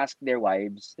even ask their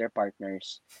wives, their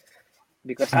partners.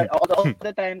 Because all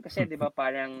the time kasi, di ba,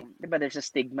 there's a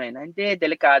stigma na, hindi,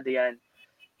 delikado yan.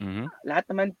 Mm-hmm. Lahat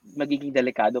naman magiging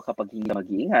delikado kapag hindi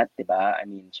mag-iingat, di ba? I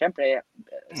mean, syempre.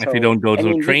 If you don't go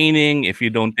to training, if you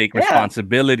don't take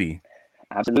responsibility.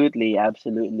 Absolutely.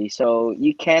 So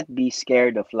you can't be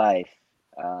scared of life.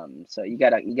 So you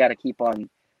gotta keep on,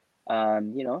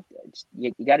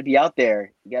 you gotta be out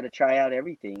there. You gotta try out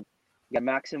everything. You gotta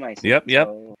maximize it. Yep.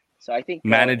 So I think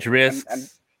manage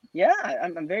risks.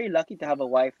 I'm very lucky to have a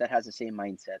wife that has the same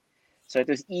mindset. So it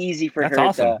was easy for That's her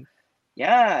awesome.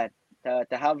 to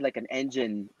have like an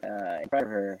engine in front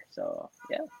of her. So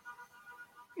yeah.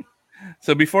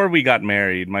 So before we got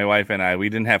married, my wife and I, we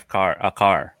didn't have a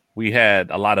car. We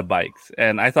had a lot of bikes,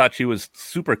 and I thought she was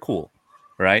super cool,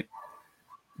 right?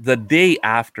 The day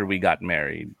after we got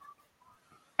married,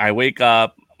 I wake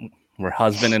up, we're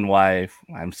husband and wife.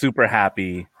 I'm super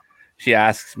happy. She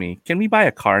asks me, "Can we buy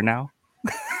a car now?"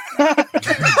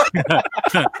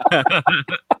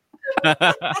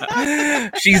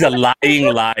 She's a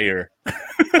lying liar.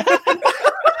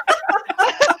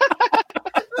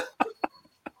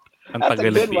 Ang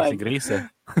tagal ng si Grace.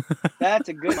 That's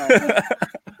a good one.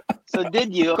 So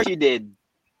did you? Of course you did.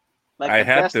 Like I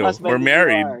had to. We're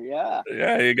married.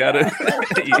 Yeah, you got it.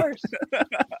 Of course.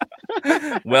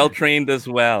 Well trained as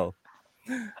well.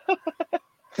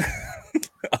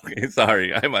 Okay,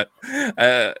 sorry.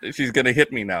 She's gonna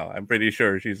hit me now. I'm pretty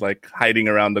sure she's like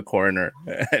hiding around the corner,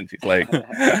 and she's like,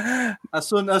 as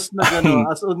soon as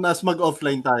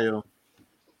mag-offline tayo.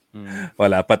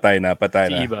 Wala, patay na.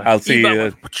 I'll see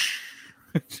you.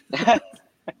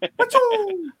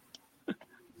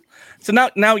 So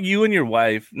now you and your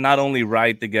wife not only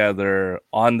ride together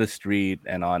on the street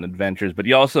and on adventures, but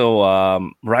you also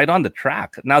ride on the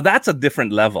track. Now that's a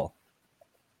different level.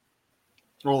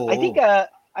 Oh. I think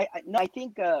I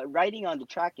think riding on the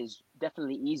track is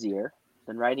definitely easier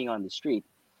than riding on the street.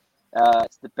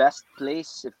 It's the best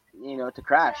place to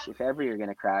crash. If ever you're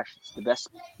gonna crash, it's the best.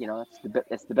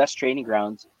 It's the best training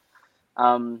grounds.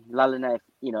 Lalo na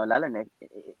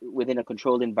within a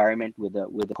controlled environment with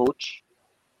a coach.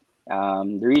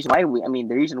 The reason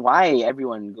why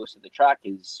everyone goes to the track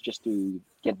is just to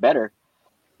get better,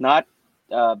 not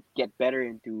get better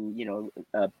into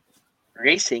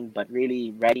racing, but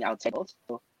really riding outside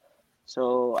also.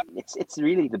 So it's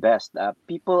really the best.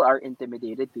 People are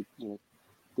intimidated to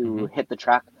hit the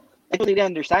track. I totally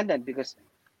understand that because,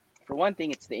 for one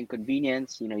thing, it's the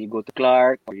inconvenience. You go to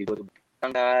Clark or you go to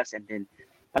Batangas, and then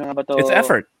It's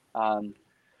effort.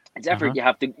 It's effort. You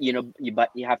have to you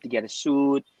have to get a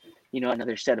suit.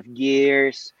 another set of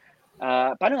gears.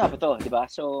 Paano nga ba to, di ba?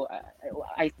 So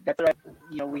I that's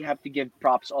why we have to give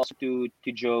props also to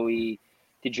Joey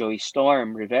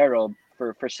Storm Rivero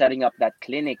for setting up that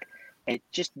clinic. And it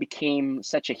just became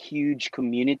such a huge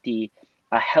community,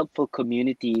 a helpful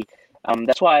community.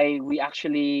 That's why we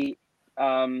actually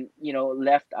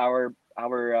left our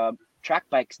track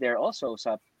bikes there also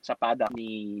sa paddock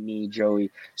ni Joey.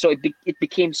 So it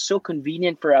became so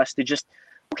convenient for us to just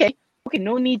okay,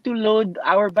 no need to load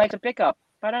our bike to pickup.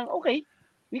 Parang okay,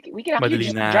 we can actually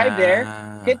just drive there,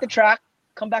 hit the track,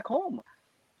 come back home.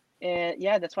 And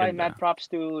yeah, that's why mad props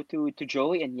to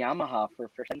Joey and Yamaha for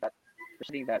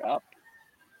setting that up.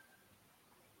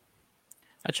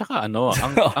 At saka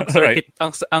ang circuit,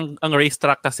 ang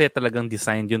racetrack kasi talagang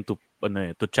designed yun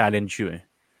to challenge you eh.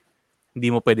 Hindi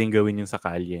mo pwedeng gawin yun sa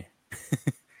kalye.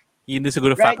 Yun din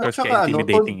siguro factors kaya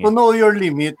intimidating to know your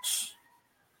limits.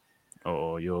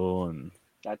 Oo, yun.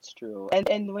 That's true.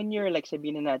 And when you're like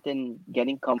sabihin na natin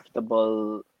getting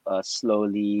comfortable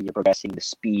slowly, you're progressing the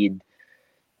speed.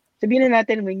 Sabihin na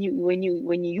natin when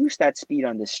you use that speed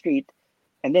on the street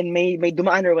and then may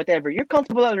dumaan or whatever, you're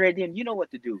comfortable already and you know what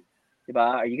to do.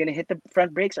 Diba? Are you gonna hit the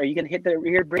front brakes? Are you gonna hit the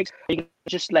rear brakes? Are you gonna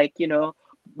just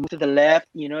move to the left?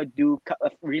 Do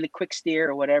a really quick steer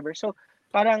or whatever. So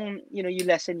parang you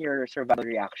lessen your survival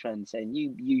reactions and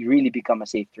you really become a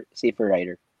safer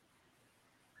rider.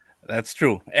 That's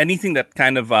true. Anything that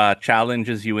kind of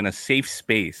challenges you in a safe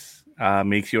space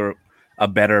makes you a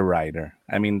better rider.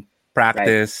 I mean,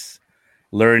 practice,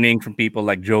 learning from people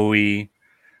like Joey.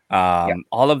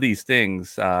 All of these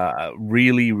things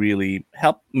really, really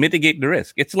help mitigate the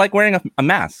risk. It's like wearing a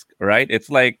mask, right?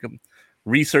 It's like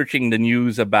researching the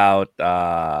news about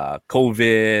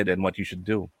COVID and what you should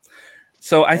do.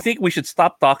 So I think we should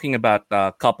stop talking about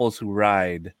couples who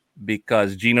ride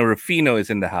because Gino Rufino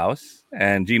is in the house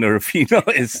and Gino Rufino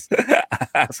is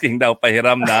asking daw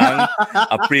pahiram ng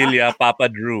Aprilia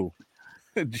Papa Drew.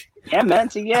 Yeah,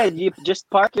 man. So yeah, you just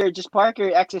park your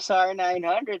XSR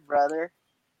 900, brother.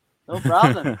 No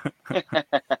problem.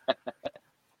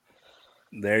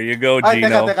 There you go,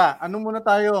 Gino. Teka. Ano muna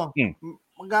tayo?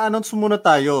 Mag-a-announce muna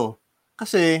tayo.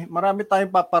 Kasi marami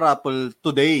tayong paparaffle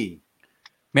today.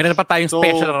 Meron pa tayong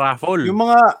special raffle. Yung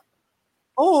mga...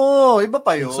 Oo, iba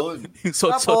pa yun.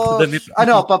 Tapos, damit.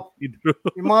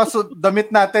 Yung mga damit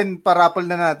natin, paraffle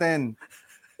na natin.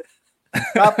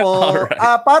 Tapos,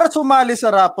 para sumali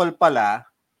sa raffle pala,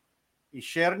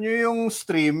 i-share nyo yung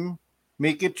stream.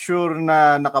 Make it sure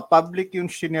na naka-public yung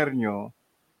share nyo.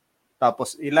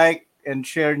 Tapos i-like and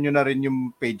share nyo na rin yung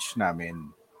page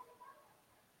namin.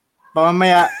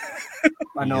 Pamamaya,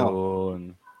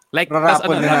 yun. Like,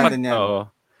 raraffle na natin yan.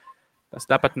 Tapos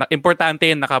dapat, importante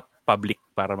yung naka-public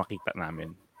para makita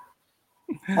namin.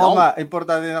 Oo nga,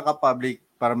 importante yung naka-public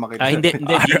para makita. Hindi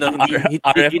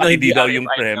daw yung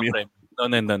premium. No.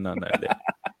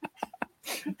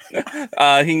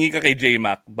 Hingi ka kay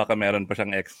J-Mac, baka meron pa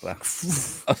siyang extra.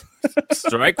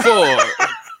 Strike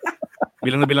 4.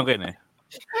 Bilang ko yun eh.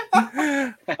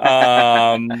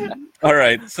 All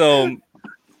right, so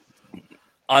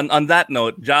on that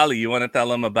note, Jolly, you want to tell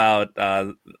them about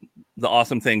the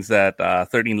awesome things that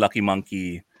 13 Lucky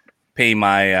Monkey, Pay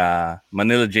Maya,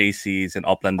 Manila JCs, and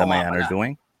Oplan Damayan are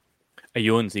doing?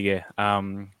 Ayun, sige.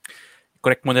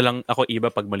 Correct mo na lang ako,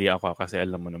 Iba, pag mali ako kasi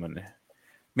alam mo naman eh.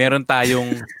 Meron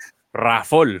tayong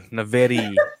raffle na very,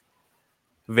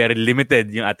 very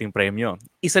limited yung ating premyo.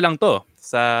 Isa lang to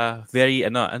sa very,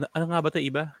 ano nga ba to,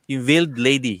 Iba? Yung Veiled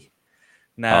Lady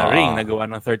na ring na gawa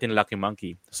ng 13 Lucky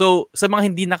Monkey. So, sa mga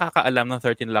hindi nakakaalam ng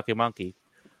 13 Lucky Monkey,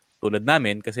 tulad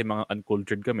namin, kasi mga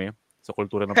uncultured kami sa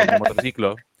kultura ng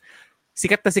pagmamotorsiklo,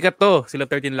 sikat na sikat to. Sila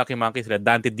 13 Lucky Monkey, sila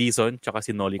Dante Dizon, tsaka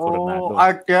si Noli Coronado.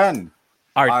 Art yan.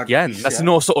 Art yan, na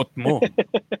sinusuot mo.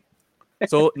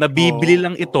 So, nabibili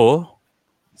lang ito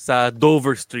sa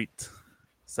Dover Street,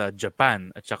 sa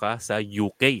Japan, at saka sa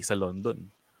UK, sa London.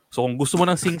 So, kung gusto mo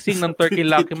ng sing-sing ng 13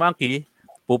 Lucky Monkey,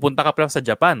 pupunta ka pa sa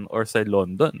Japan or sa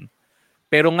London.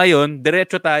 Pero ngayon,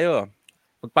 diretso tayo.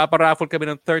 Magpaparaffle kami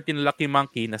ng 13 Lucky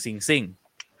Monkey na sing-sing.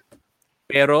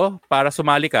 Pero, para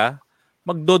sumali ka,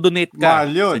 magdo-donate ka sa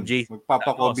sa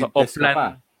magpapa-COVID test ka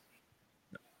pa.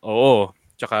 Oo.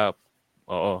 Tsaka,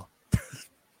 oo.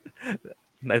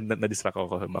 Na-distract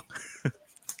ako.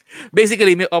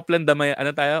 Basically, may Oplan Damayan.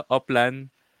 Ano tayo? Oplan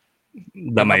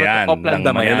Damayan. Oplan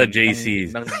Damayan. Manila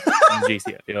JC. Ng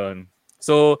JC. Yun.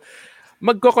 So,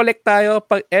 magko-collect tayo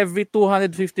pag every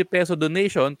 250 peso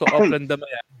donation to Oplan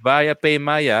Damayan via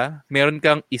Paymaya, meron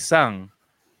kang isang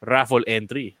raffle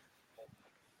entry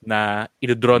na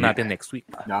i-draw natin next week.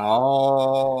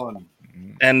 Yun.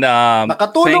 And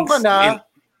nakatulong ka na,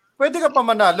 pwede ka pa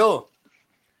manalo.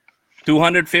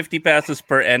 250 pesos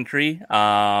per entry.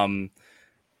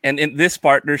 And in this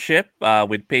partnership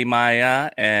with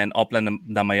Paymaya and Oplan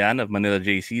Damayan of Manila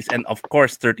JCs, and of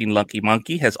course 13 Lucky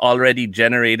Monkey, has already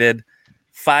generated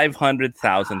 500,000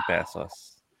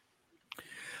 pesos.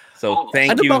 So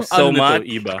thank you so much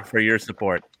for your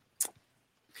support.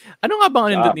 Ano nga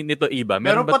bang nito, Iba?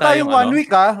 Meron pa tayong 1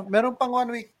 week, ha? Meron pang 1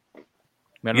 week.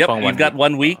 We've got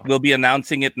 1 week. We'll be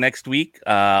announcing it next week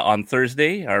on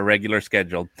Thursday, our regular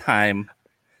scheduled time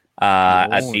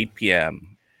at 8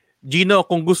 p.m. Gino,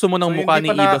 kung gusto mo ng mukha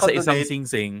ni Iba sa isang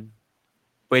singsing,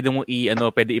 pwede mo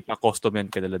pwede ipa-custom yan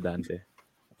kay Dante.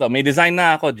 So, may design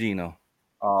na ako, Gino.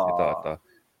 Ito.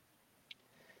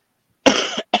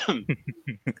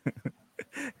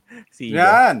 Si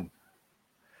Yan.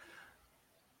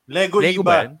 Lego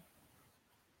Iba.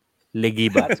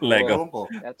 Legiba. That's cool. Lego.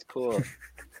 That's cool.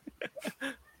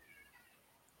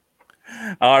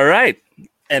 All right.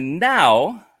 And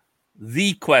now,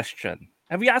 the question.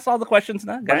 Have we asked all the questions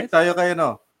na, guys? Balik tayo kay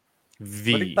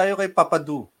Balik tayo kay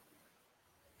Papadu.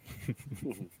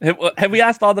 Have we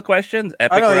asked all the questions?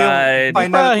 Epic Ride.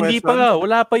 Hindi pa.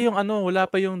 Wala pa yung yung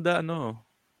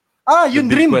yung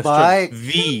dream question. bike.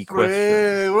 V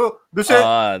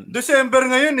question. December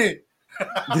ngayon eh.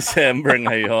 December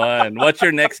ngayon. What's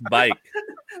your next bike?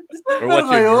 Or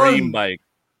what's your dream bike?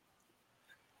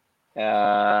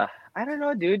 I don't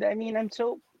know, dude. I mean, I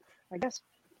guess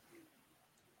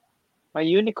my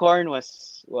unicorn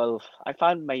was, I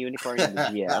found my unicorn in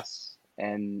the GS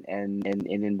and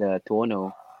in the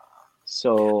Tuono.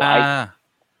 So alam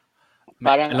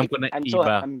ko na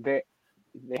Iba. I'm very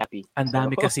happy. Ang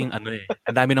dami kasing ang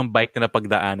dami ng bike na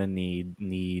napagdaanan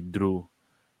ni Drew.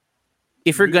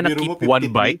 If you're gonna keep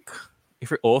one bike,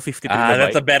 53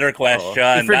 that's a better question.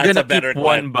 If you're gonna keep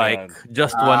one bike,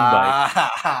 just one bike,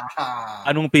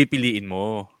 anong pipiliin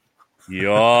mo?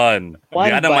 Yon.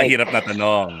 Yan ang mahirap na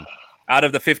tanong. Out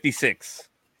of the 56.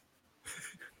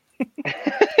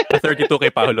 32 kay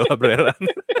Paolo Cabrera.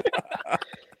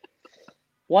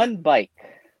 One bike.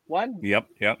 Yep.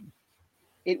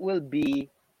 It will be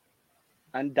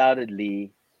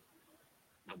undoubtedly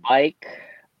a bike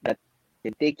that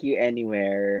can take you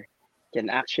anywhere, can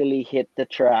actually hit the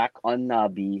track on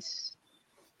knobbies.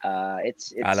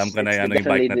 It's alam ko na yan yung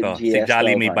bike na to. Si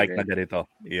Jolly may bike na ganito.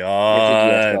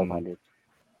 Yon.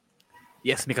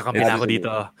 Yes, may kakampi na ako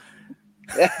dito.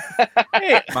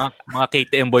 mga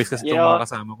KTM boys kasi itong mga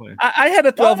kasama ko. I had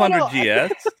a 1200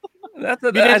 GS.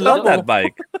 I love that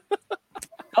bike.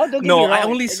 No, I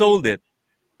only sold it.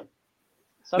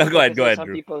 Go ahead, Drew.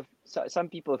 Some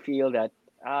people feel that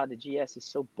the GS is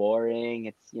so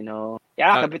boring. It's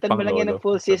kapitan mo lang yan ng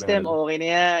full system, okay na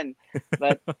yan.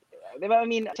 But diba, I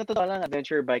mean, sa totoo lang,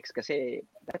 adventure bikes kasi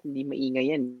dapat hindi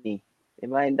maingay yan eh.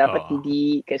 Diba? Dapat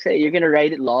hindi, kasi you're gonna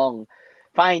ride it long.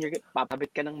 Fine,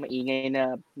 papabit ka ng maingay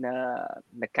na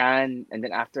can, and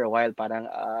then after a while, parang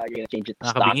you're gonna change it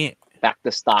to stock, back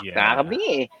to stock.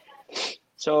 Nakakabingi.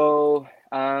 So,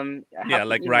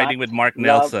 like riding with Mark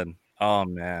Nelson. Oh,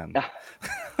 man.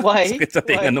 Why? Sakit sa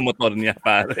tinga ng motor niya,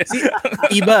 pare.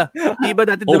 Iba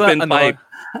dati, diba, open pipe.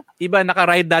 Iba,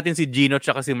 nakaride natin si Gino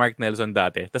tsaka si Mark Nelson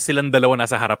dati. Tapos silang dalawa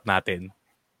nasa harap natin.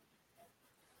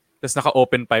 Tapos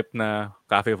naka-open pipe na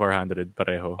Cafe 400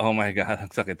 pareho. Oh my God,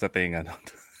 ang sakit sa tinga.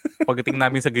 Pagdating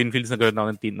namin sa Greenfields, nagkaroon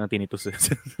ako ng tinnitus.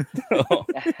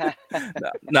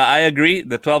 No, I agree.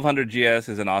 The 1200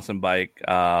 GS is an awesome bike.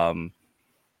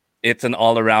 It's an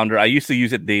all-arounder. I used to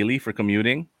use it daily for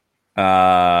commuting.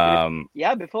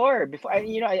 Before I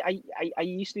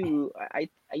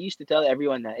used to tell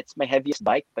everyone that it's my heaviest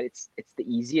bike, but it's the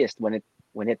easiest when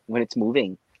it's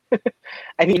moving.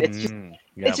 I mean, it's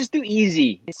just too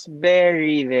easy. It's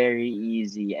very, very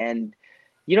easy, and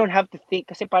you don't have to think.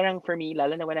 Kasi parang for me,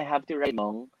 lalo na when I have to ride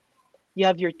long, you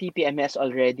have your TPMS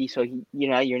already, so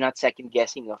you're not second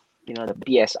guessing of the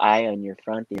PSI on your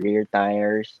front, the rear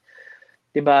tires.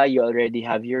 Diba? You already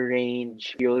have your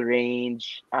range, fuel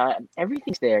range,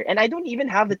 everything's there, and I don't even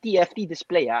have the TFT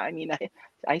display. I mean,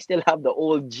 I still have the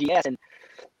old GS,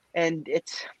 and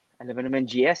it's alam mo naman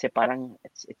GS parang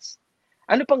it's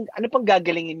ano pang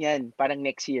gagalingin yan parang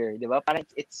next year, di ba? Parang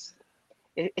it's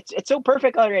so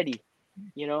perfect already,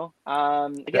 Pero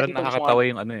nakakatawa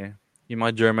yung yung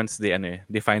mga Germans,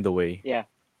 they find a way. Yeah,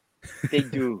 they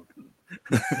do.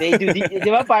 They do.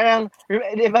 Di ba parang,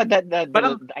 di ba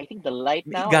I think the light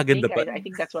now, I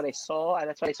think that's what I saw.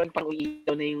 That's what I saw. Pang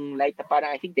uilaw na yung light na parang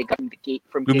I think they got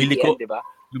from KTM, di ba?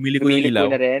 Lumiliko yung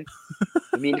ilaw. Na rin.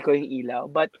 Lumiliko yung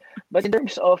ilaw. But in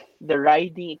terms of the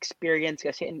riding experience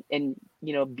kasi and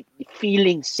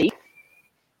feeling safe,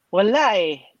 wala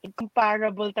eh.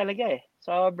 Incomparable talaga eh.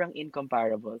 Sobrang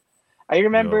incomparable. I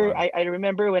remember Yun. I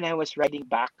remember when I was riding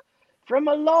back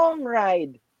from a long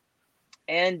ride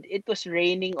and it was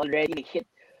raining already.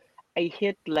 I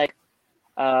hit like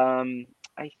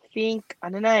I think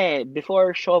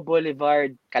before Shaw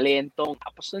Boulevard, Calentong.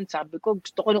 Tapos nun sabi ko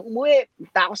gusto ko nang umuwi.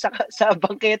 Punta ako sa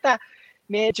bangketa.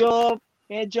 Medyo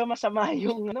masama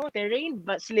yung terrain,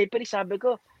 but slippery. Sabi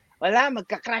ko, wala,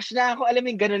 magka-crash na ako. Alam mo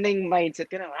yung ganun na yung mindset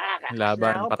ko na, crash na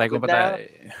Laban, ako. patay kung pagod na ako. patay.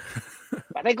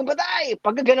 Patay kung patay.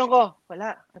 Pagka ganun ko,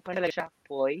 wala. Parang siya,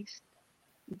 poised.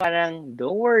 Parang,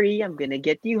 don't worry, I'm gonna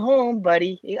get you home,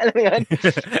 buddy. Alam mo yun?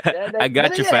 I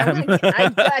got you, fam.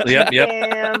 I got you, Yep.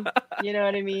 fam. You know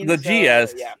what I mean? The So,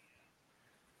 GS yeah.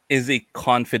 is a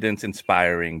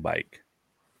confidence-inspiring bike.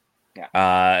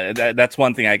 Yeah. That's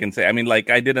one thing I can say. I mean,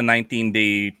 like I did a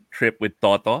 19-day trip with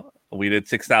Toto. We did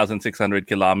 6,600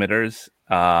 kilometers,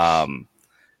 and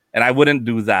I wouldn't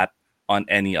do that on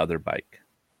any other bike.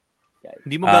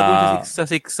 Hindi mo gagawin sa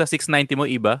 690 mo,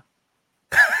 iba?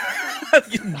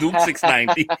 Yung Duke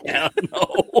 690. Hell no.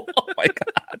 Oh my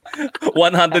God.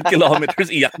 100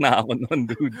 kilometers, iyak na ako nun,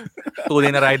 dude.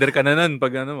 Tunay na rider ka na nun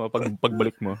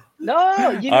pagbalik mo. No,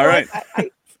 you know All what?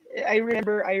 right. I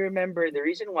remember the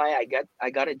reason why I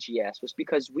got a GS was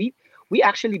because we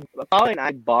actually, Paul and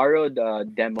I borrowed a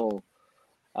demo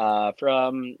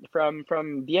from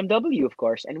BMW, of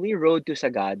course, and we rode to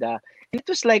Sagada. And it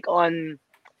was like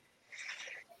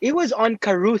it was on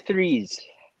Karoo 3s.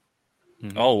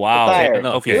 Oh, wow. Tire.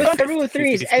 Okay. It was on Karoo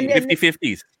 3s. And then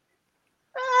 50-50s.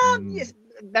 yes,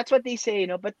 that's what they say,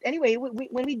 But anyway,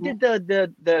 when we did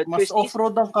the Mas twisties,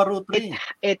 off-road ang Karoo 3.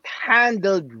 it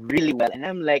handled really well, and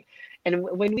I'm like, and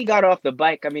when we got off the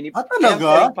bike, I mean,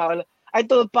 talaga? I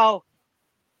told Pao,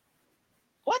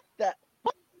 what?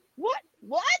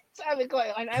 Sabi ko,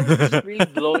 and I was just really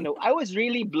blown away. I was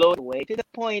really blown away to the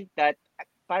point that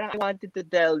parang I wanted to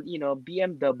tell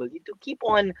BMW to keep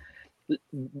on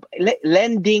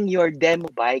lending your demo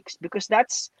bikes, because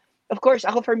that's, of course,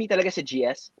 ako for me talaga sa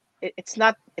GS, it's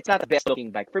not the best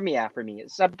looking bike for me.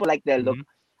 Some people like the look,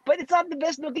 but it's not the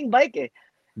best looking bike.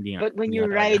 But when you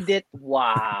ride it,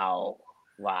 wow.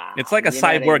 It's like a You know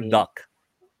what I cyborg mean? duck.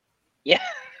 Yeah.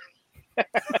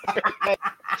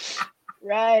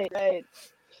 Right.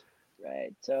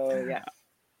 So yeah.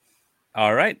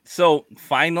 All right. So,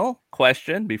 final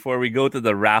question before we go to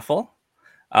the raffle.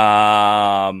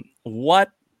 Wait.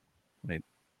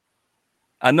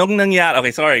 Anong nangyari?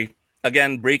 Okay, sorry.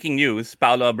 Again, breaking news.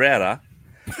 Paolo Abrera.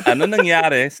 Anong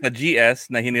nangyari sa GS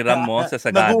na hiniram mo sa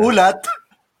Sagada? Naguulat.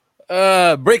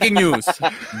 Breaking news.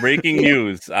 Breaking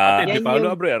news. Ni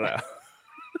Paolo Abrera.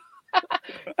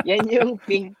 Yan yung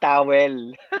pink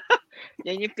towel.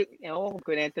 Yan yung pink,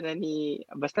 kunento na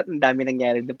basta ang dami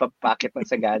nangyari ng papakit ng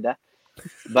Sagada.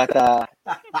 But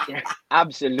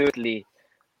absolutely,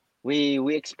 we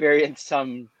experienced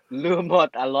some lumot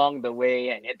along the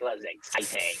way, and it was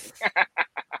exciting.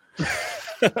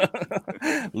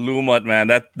 Lumot, man,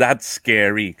 that's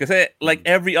scary. Because like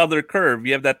every other curve,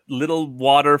 you have that little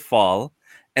waterfall,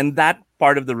 and that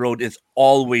part of the road is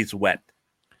always wet.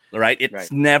 Right?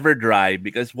 It's never dry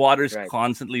because water's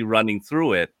constantly running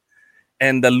through it.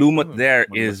 And the lumot there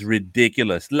is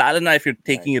ridiculous. Lalo na if you're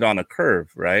taking it on a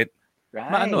curve, right?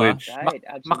 Right.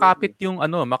 Makapit yung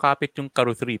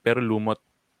Karoo 3 pero lumot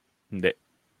hindi.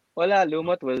 Wala,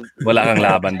 lumot will... Wala kang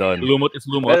laban doon. Lumot is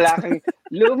lumot.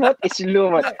 Lumot is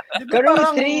lumot.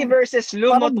 Karoo 3 versus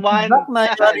lumot 1.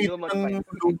 Lumot.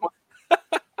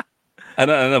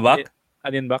 Ano, Bak?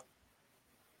 Ano yun, Bak?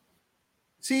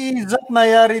 Si Zach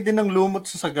nayari din ng lumot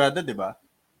sa Sagada, di ba?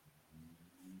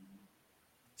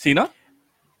 Sino?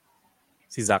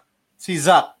 Si Zach.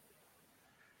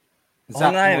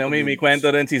 May kwento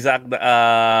rin si Zach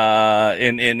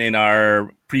in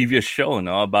our previous show,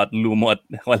 about lumot.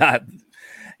 Wala.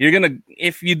 You're gonna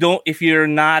if you're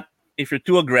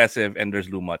too aggressive and there's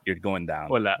lumot, you're going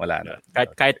down. Wala na.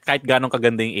 Kahit ganong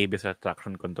kaganda yung ABS at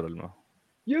traction control mo.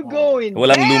 You're going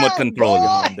Walang down, lumot control.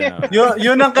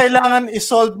 Yun ang kailangan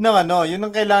i-solve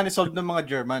ng mga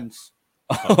Germans.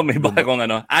 Oh, may bagong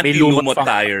anti-lumot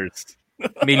tires.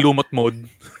 May lumot mode.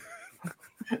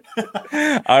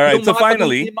 All right, so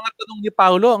finally, yung mga tanong ni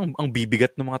Paolo, ang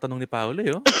bibigat ng mga tanong ni Paolo,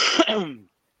 yo.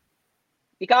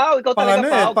 Ikaw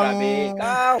talaga, Pao.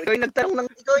 Ikaw yung nagtanong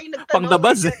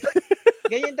Pangdabas.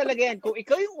 Ganyan talaga yan. Kung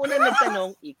ikaw yung unang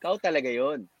nagtanong, ikaw talaga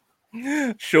yon.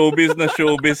 Showbiz na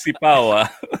showbiz si Pao,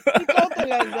 Ikaw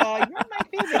talaga. You're my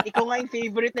favorite. Ikaw nga yung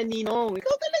favorite na Ninong.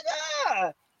 Ikaw talaga.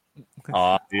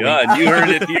 Yeah, you heard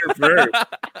it here first.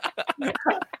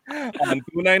 On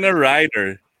Tunay na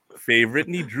Rider,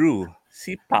 favorite ni Drew,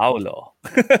 si Paolo.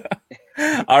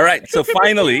 All right, so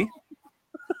finally,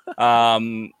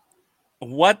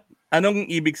 what Anong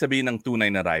ibig sabihin ng tunay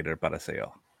na rider para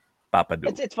sa'yo, Papa Du?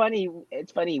 It's funny.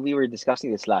 It's funny. We were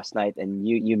discussing this last night, and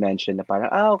you mentioned na parang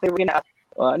okay, we're gonna ask,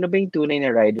 ano ba yung tunay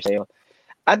na rider sa'yo?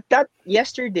 At that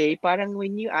yesterday, parang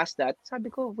when you asked that, sabi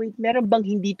ko, wait, meron bang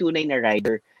hindi tunay na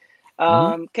rider?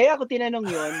 Kaya ako tinanong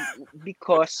yun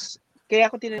because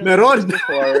meron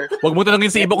before. Wag mo tanongin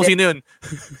si Ibo kung sino yun.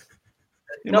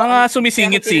 Yung mga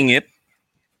sumisingit-singit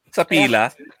sa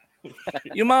pila,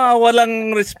 yung mga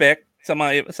walang respect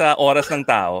sa oras ng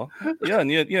tao, yun.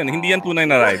 Hindi yan tunay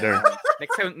na rider.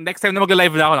 Next time na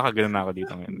mag-live na ako, nakaganon na ako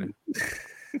dito ngayon.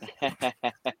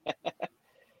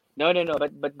 No.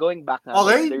 But going back now,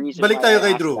 okay, balik tayo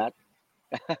kay Drew.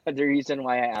 The reason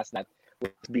why I asked that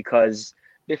was because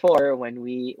before, when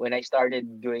I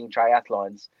started doing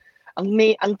triathlons,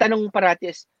 ang tanong parati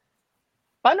is,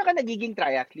 paano ka nagiging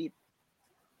triathlete?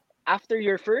 After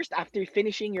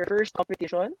finishing your first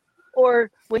competition?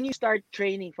 Or when you start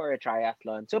training for a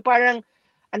triathlon? So parang,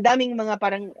 ang daming mga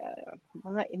parang,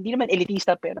 mga, hindi naman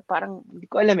elitista, pero parang, hindi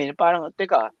ko alam parang,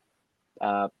 teka,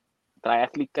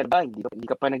 triathlete ka ba? Hindi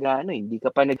ka pa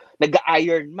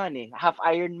nag-Ironman Half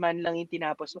Ironman lang yung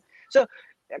tinapos mo. So,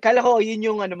 akala ko, yun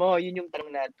yung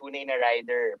tanong na tunay na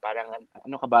rider. Parang,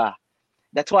 ano ka ba?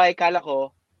 That's why akala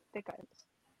ko, teka,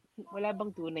 wala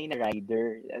bang tunay na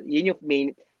rider? Yun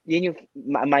yung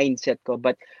mindset ko.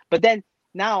 But then,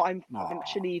 now I'm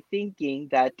actually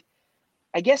thinking that,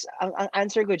 I guess, ang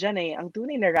answer ko dyan ang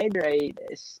tunay na rider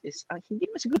is hindi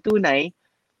mas siguro tunay,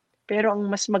 pero ang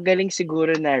mas magaling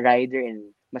siguro na rider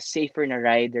and mas safer na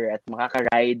rider at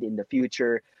makaka-ride in the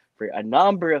future for a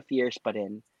number of years pa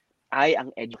rin ay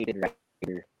ang educated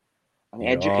rider. Ang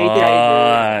educated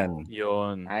rider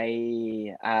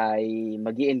ay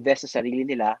mag-i-invest sa sarili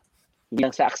nila, hindi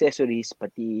lang sa accessories,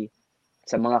 pati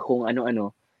sa mga kung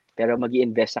ano-ano, pero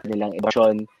mag-i-invest sa kanilang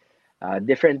edukasyon,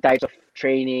 different types of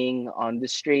training on the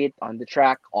street, on the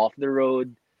track, off the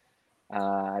road.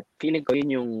 Feeling ko yun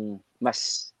yung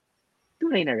mas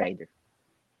tunay na rider.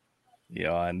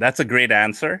 Yeah, and that's a great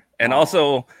answer. And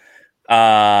also,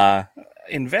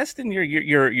 invest in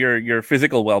your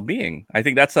physical well-being. I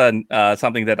think that's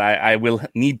something that I will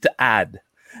need to add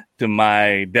to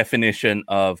my definition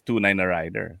of tunay na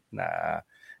rider.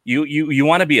 You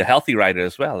want to be a healthy rider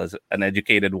as well, as an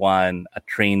educated one, a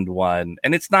trained one.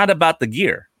 And it's not about the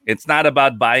gear. It's not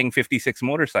about buying 56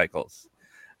 motorcycles.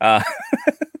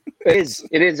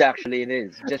 It is actually. It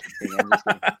is. Just kidding.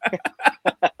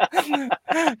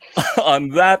 On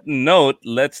that note,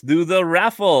 let's do the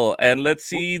raffle and let's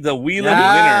see the wheel of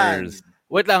winners.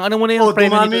 Wait lang, ano muna yung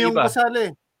premyo nito iba?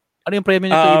 Ano yung premyo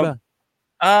nito iba?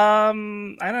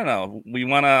 I don't know. We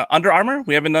want to Under Armour?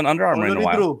 We haven't done Under Armour in a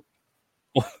while.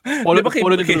 Polo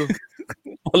ni Drew.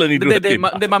 Polo ni Drew. Hindi,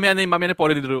 mamaya na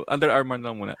Polo ni Drew. Under Armour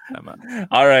lang muna. Tama.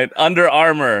 All right, Under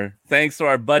Armour. Thanks to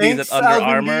our buddies at Under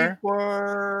Armour.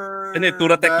 Hindi,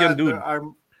 Turatec yun, dude.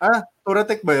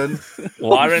 Turatec ba yun?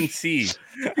 Warren C.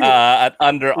 At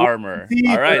Under Armour.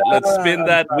 All right, let's spin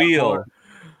that wheel.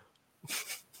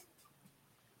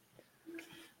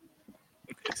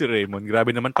 Si Raymond,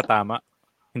 grabe naman patama.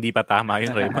 Hindi patama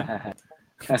yun, Raymond.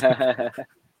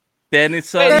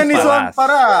 Tennyson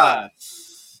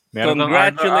Paras.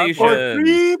 Congratulations. For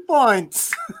 3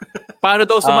 points. Paano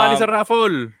daw sumali sa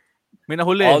raffle? May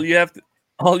nahuli. All you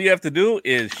have to do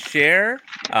is share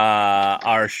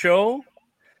our show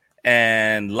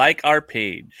and like our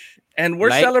page. And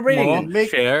we're celebrating.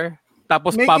 Share.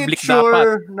 Tapos public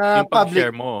dapat. Yung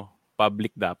pag-share mo.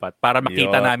 Public dapat. Para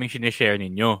makita namin sinishare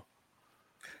ninyo.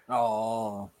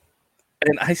 Oh.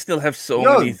 And I still have so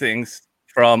many things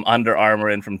from Under Armour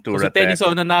and from Turatec.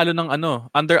 So, Tennyson, nanalo ng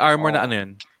Under Armour na ano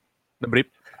yun? Na brief?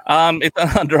 It's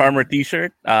an Under Armour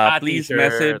t-shirt. Please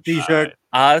message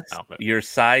us your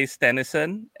size,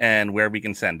 Tennyson, and where we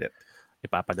can send it.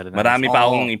 Ipapadala na. Marami pa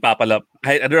akong ipapalap.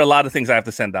 There are a lot of things I have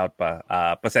to send out pa.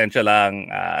 Pasensya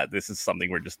lang. This is something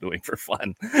we're just doing for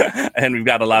fun. And we've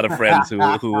got a lot of friends who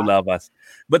love us.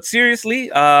 But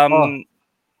seriously,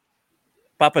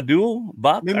 Papa Du,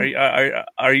 Buck,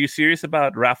 are you serious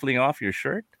about raffling off your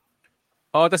shirt?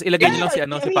 Oh, tas ilagay niyo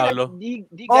lang si Paolo.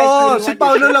 Si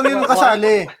Paolo lang yung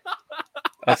kasali.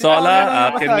 Sola,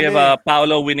 can we have a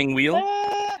Paolo winning wheel?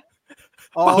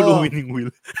 Paolo winning wheel.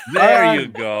 There you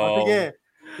go.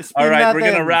 All right, we're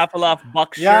gonna raffle off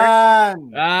Buck's shirt.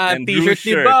 And t-shirt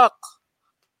ni shirt. Buck.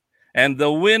 And the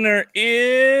winner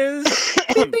is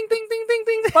ting ting ting ting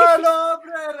ting. Paolo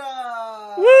Brera.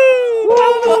 Woo!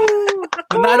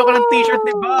 Nanalo ka ng t-shirt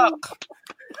ni Buck.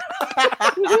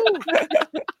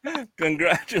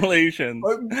 Congratulations.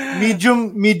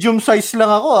 Medium size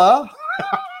lang ako, ha?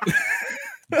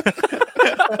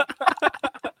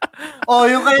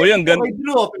 yung kay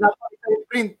Drew, pinapakita yung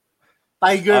print.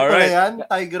 Tiger All pala right. yan.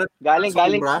 Tiger.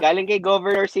 Galing kay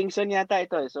Governor Singson yata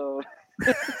ito. So,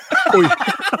 Uy.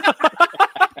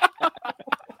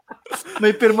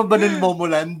 May pirma ba ng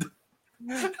Momoland?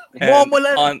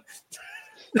 Momoland.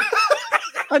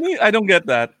 I don't get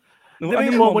that. Di ba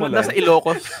yung Momoland nasa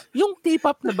Ilocos? Yung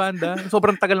K-pop na banda.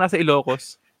 Sobrang tagal nasa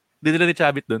Ilocos. Di nila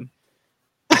ni-chabit dun.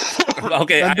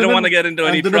 Okay, I don't want to get into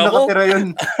any trouble.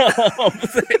 Yun.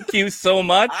 Thank you so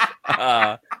much,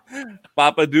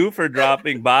 Papa Du, for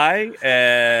dropping by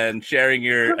and sharing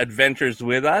your adventures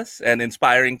with us and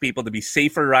inspiring people to be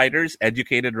safer riders,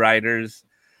 educated riders,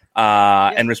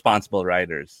 and responsible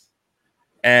riders.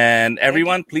 And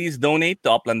everyone, please donate to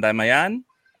Oplan Damayan.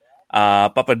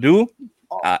 Papa Du,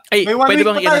 ay, may 1 week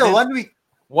pa tayo. 1 week.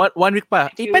 One week pa.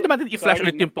 Eh, pwede natin i-flash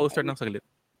ulit yung poster ng saglit.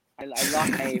 I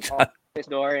locked my office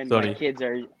door and my kids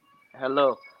are...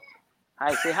 Hello.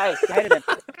 Hi, say hi. Say hi to them.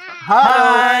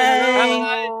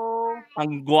 Hi!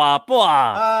 ang guwapo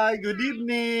Hi, good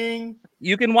evening.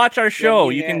 You can watch our show.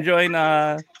 You can join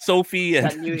Sophie and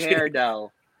That new hair,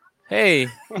 Dal. Hey.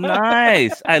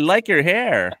 Nice. I like your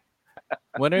hair.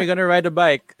 When are you gonna ride a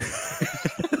bike?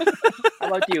 How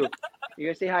about you?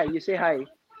 You say hi. You say hi.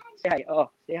 Say hi. Oh,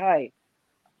 say hi.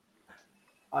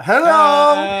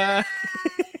 Hello.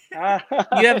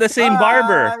 You have the same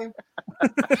barber.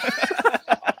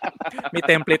 May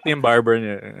template yung barber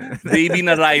niya. Baby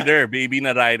na rider,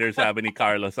 sabi ni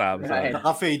Carlos Samson. Right.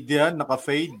 Naka-fade yan,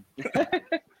 naka-fade.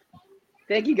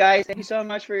 Thank you, guys. Thank you so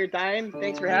much for your time.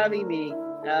 Thanks for having me.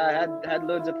 Had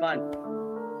loads of fun.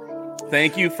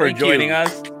 Thank you for joining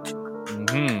us.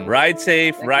 Mm-hmm. Ride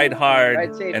safe, ride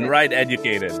hard, and ride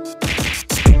educated.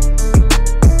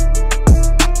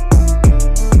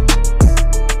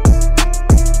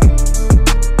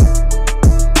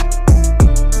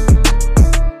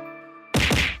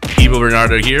 Ivo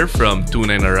Bernardo here from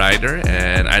Tunay na Rider,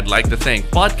 and I'd like to thank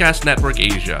Podcast Network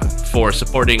Asia for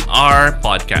supporting our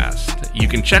podcast. You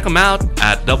can check them out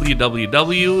at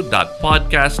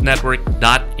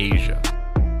www.podcastnetwork.asia.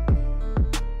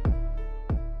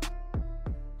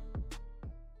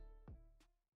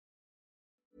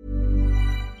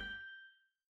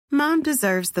 Mom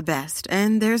deserves the best,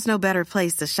 and there's no better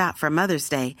place to shop for Mother's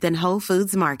Day than Whole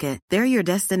Foods Market. They're your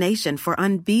destination for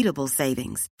unbeatable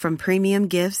savings, from premium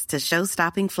gifts to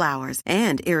show-stopping flowers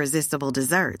and irresistible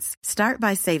desserts. Start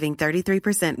by saving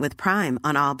 33% with Prime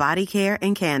on all body care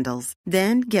and candles.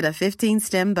 Then get a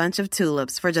 15-stem bunch of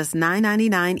tulips for just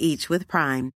 $9.99 each with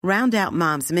Prime. Round out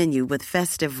Mom's menu with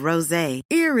festive rosé,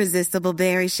 irresistible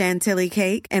berry chantilly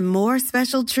cake, and more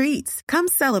special treats. Come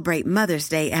celebrate Mother's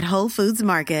Day at Whole Foods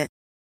Market.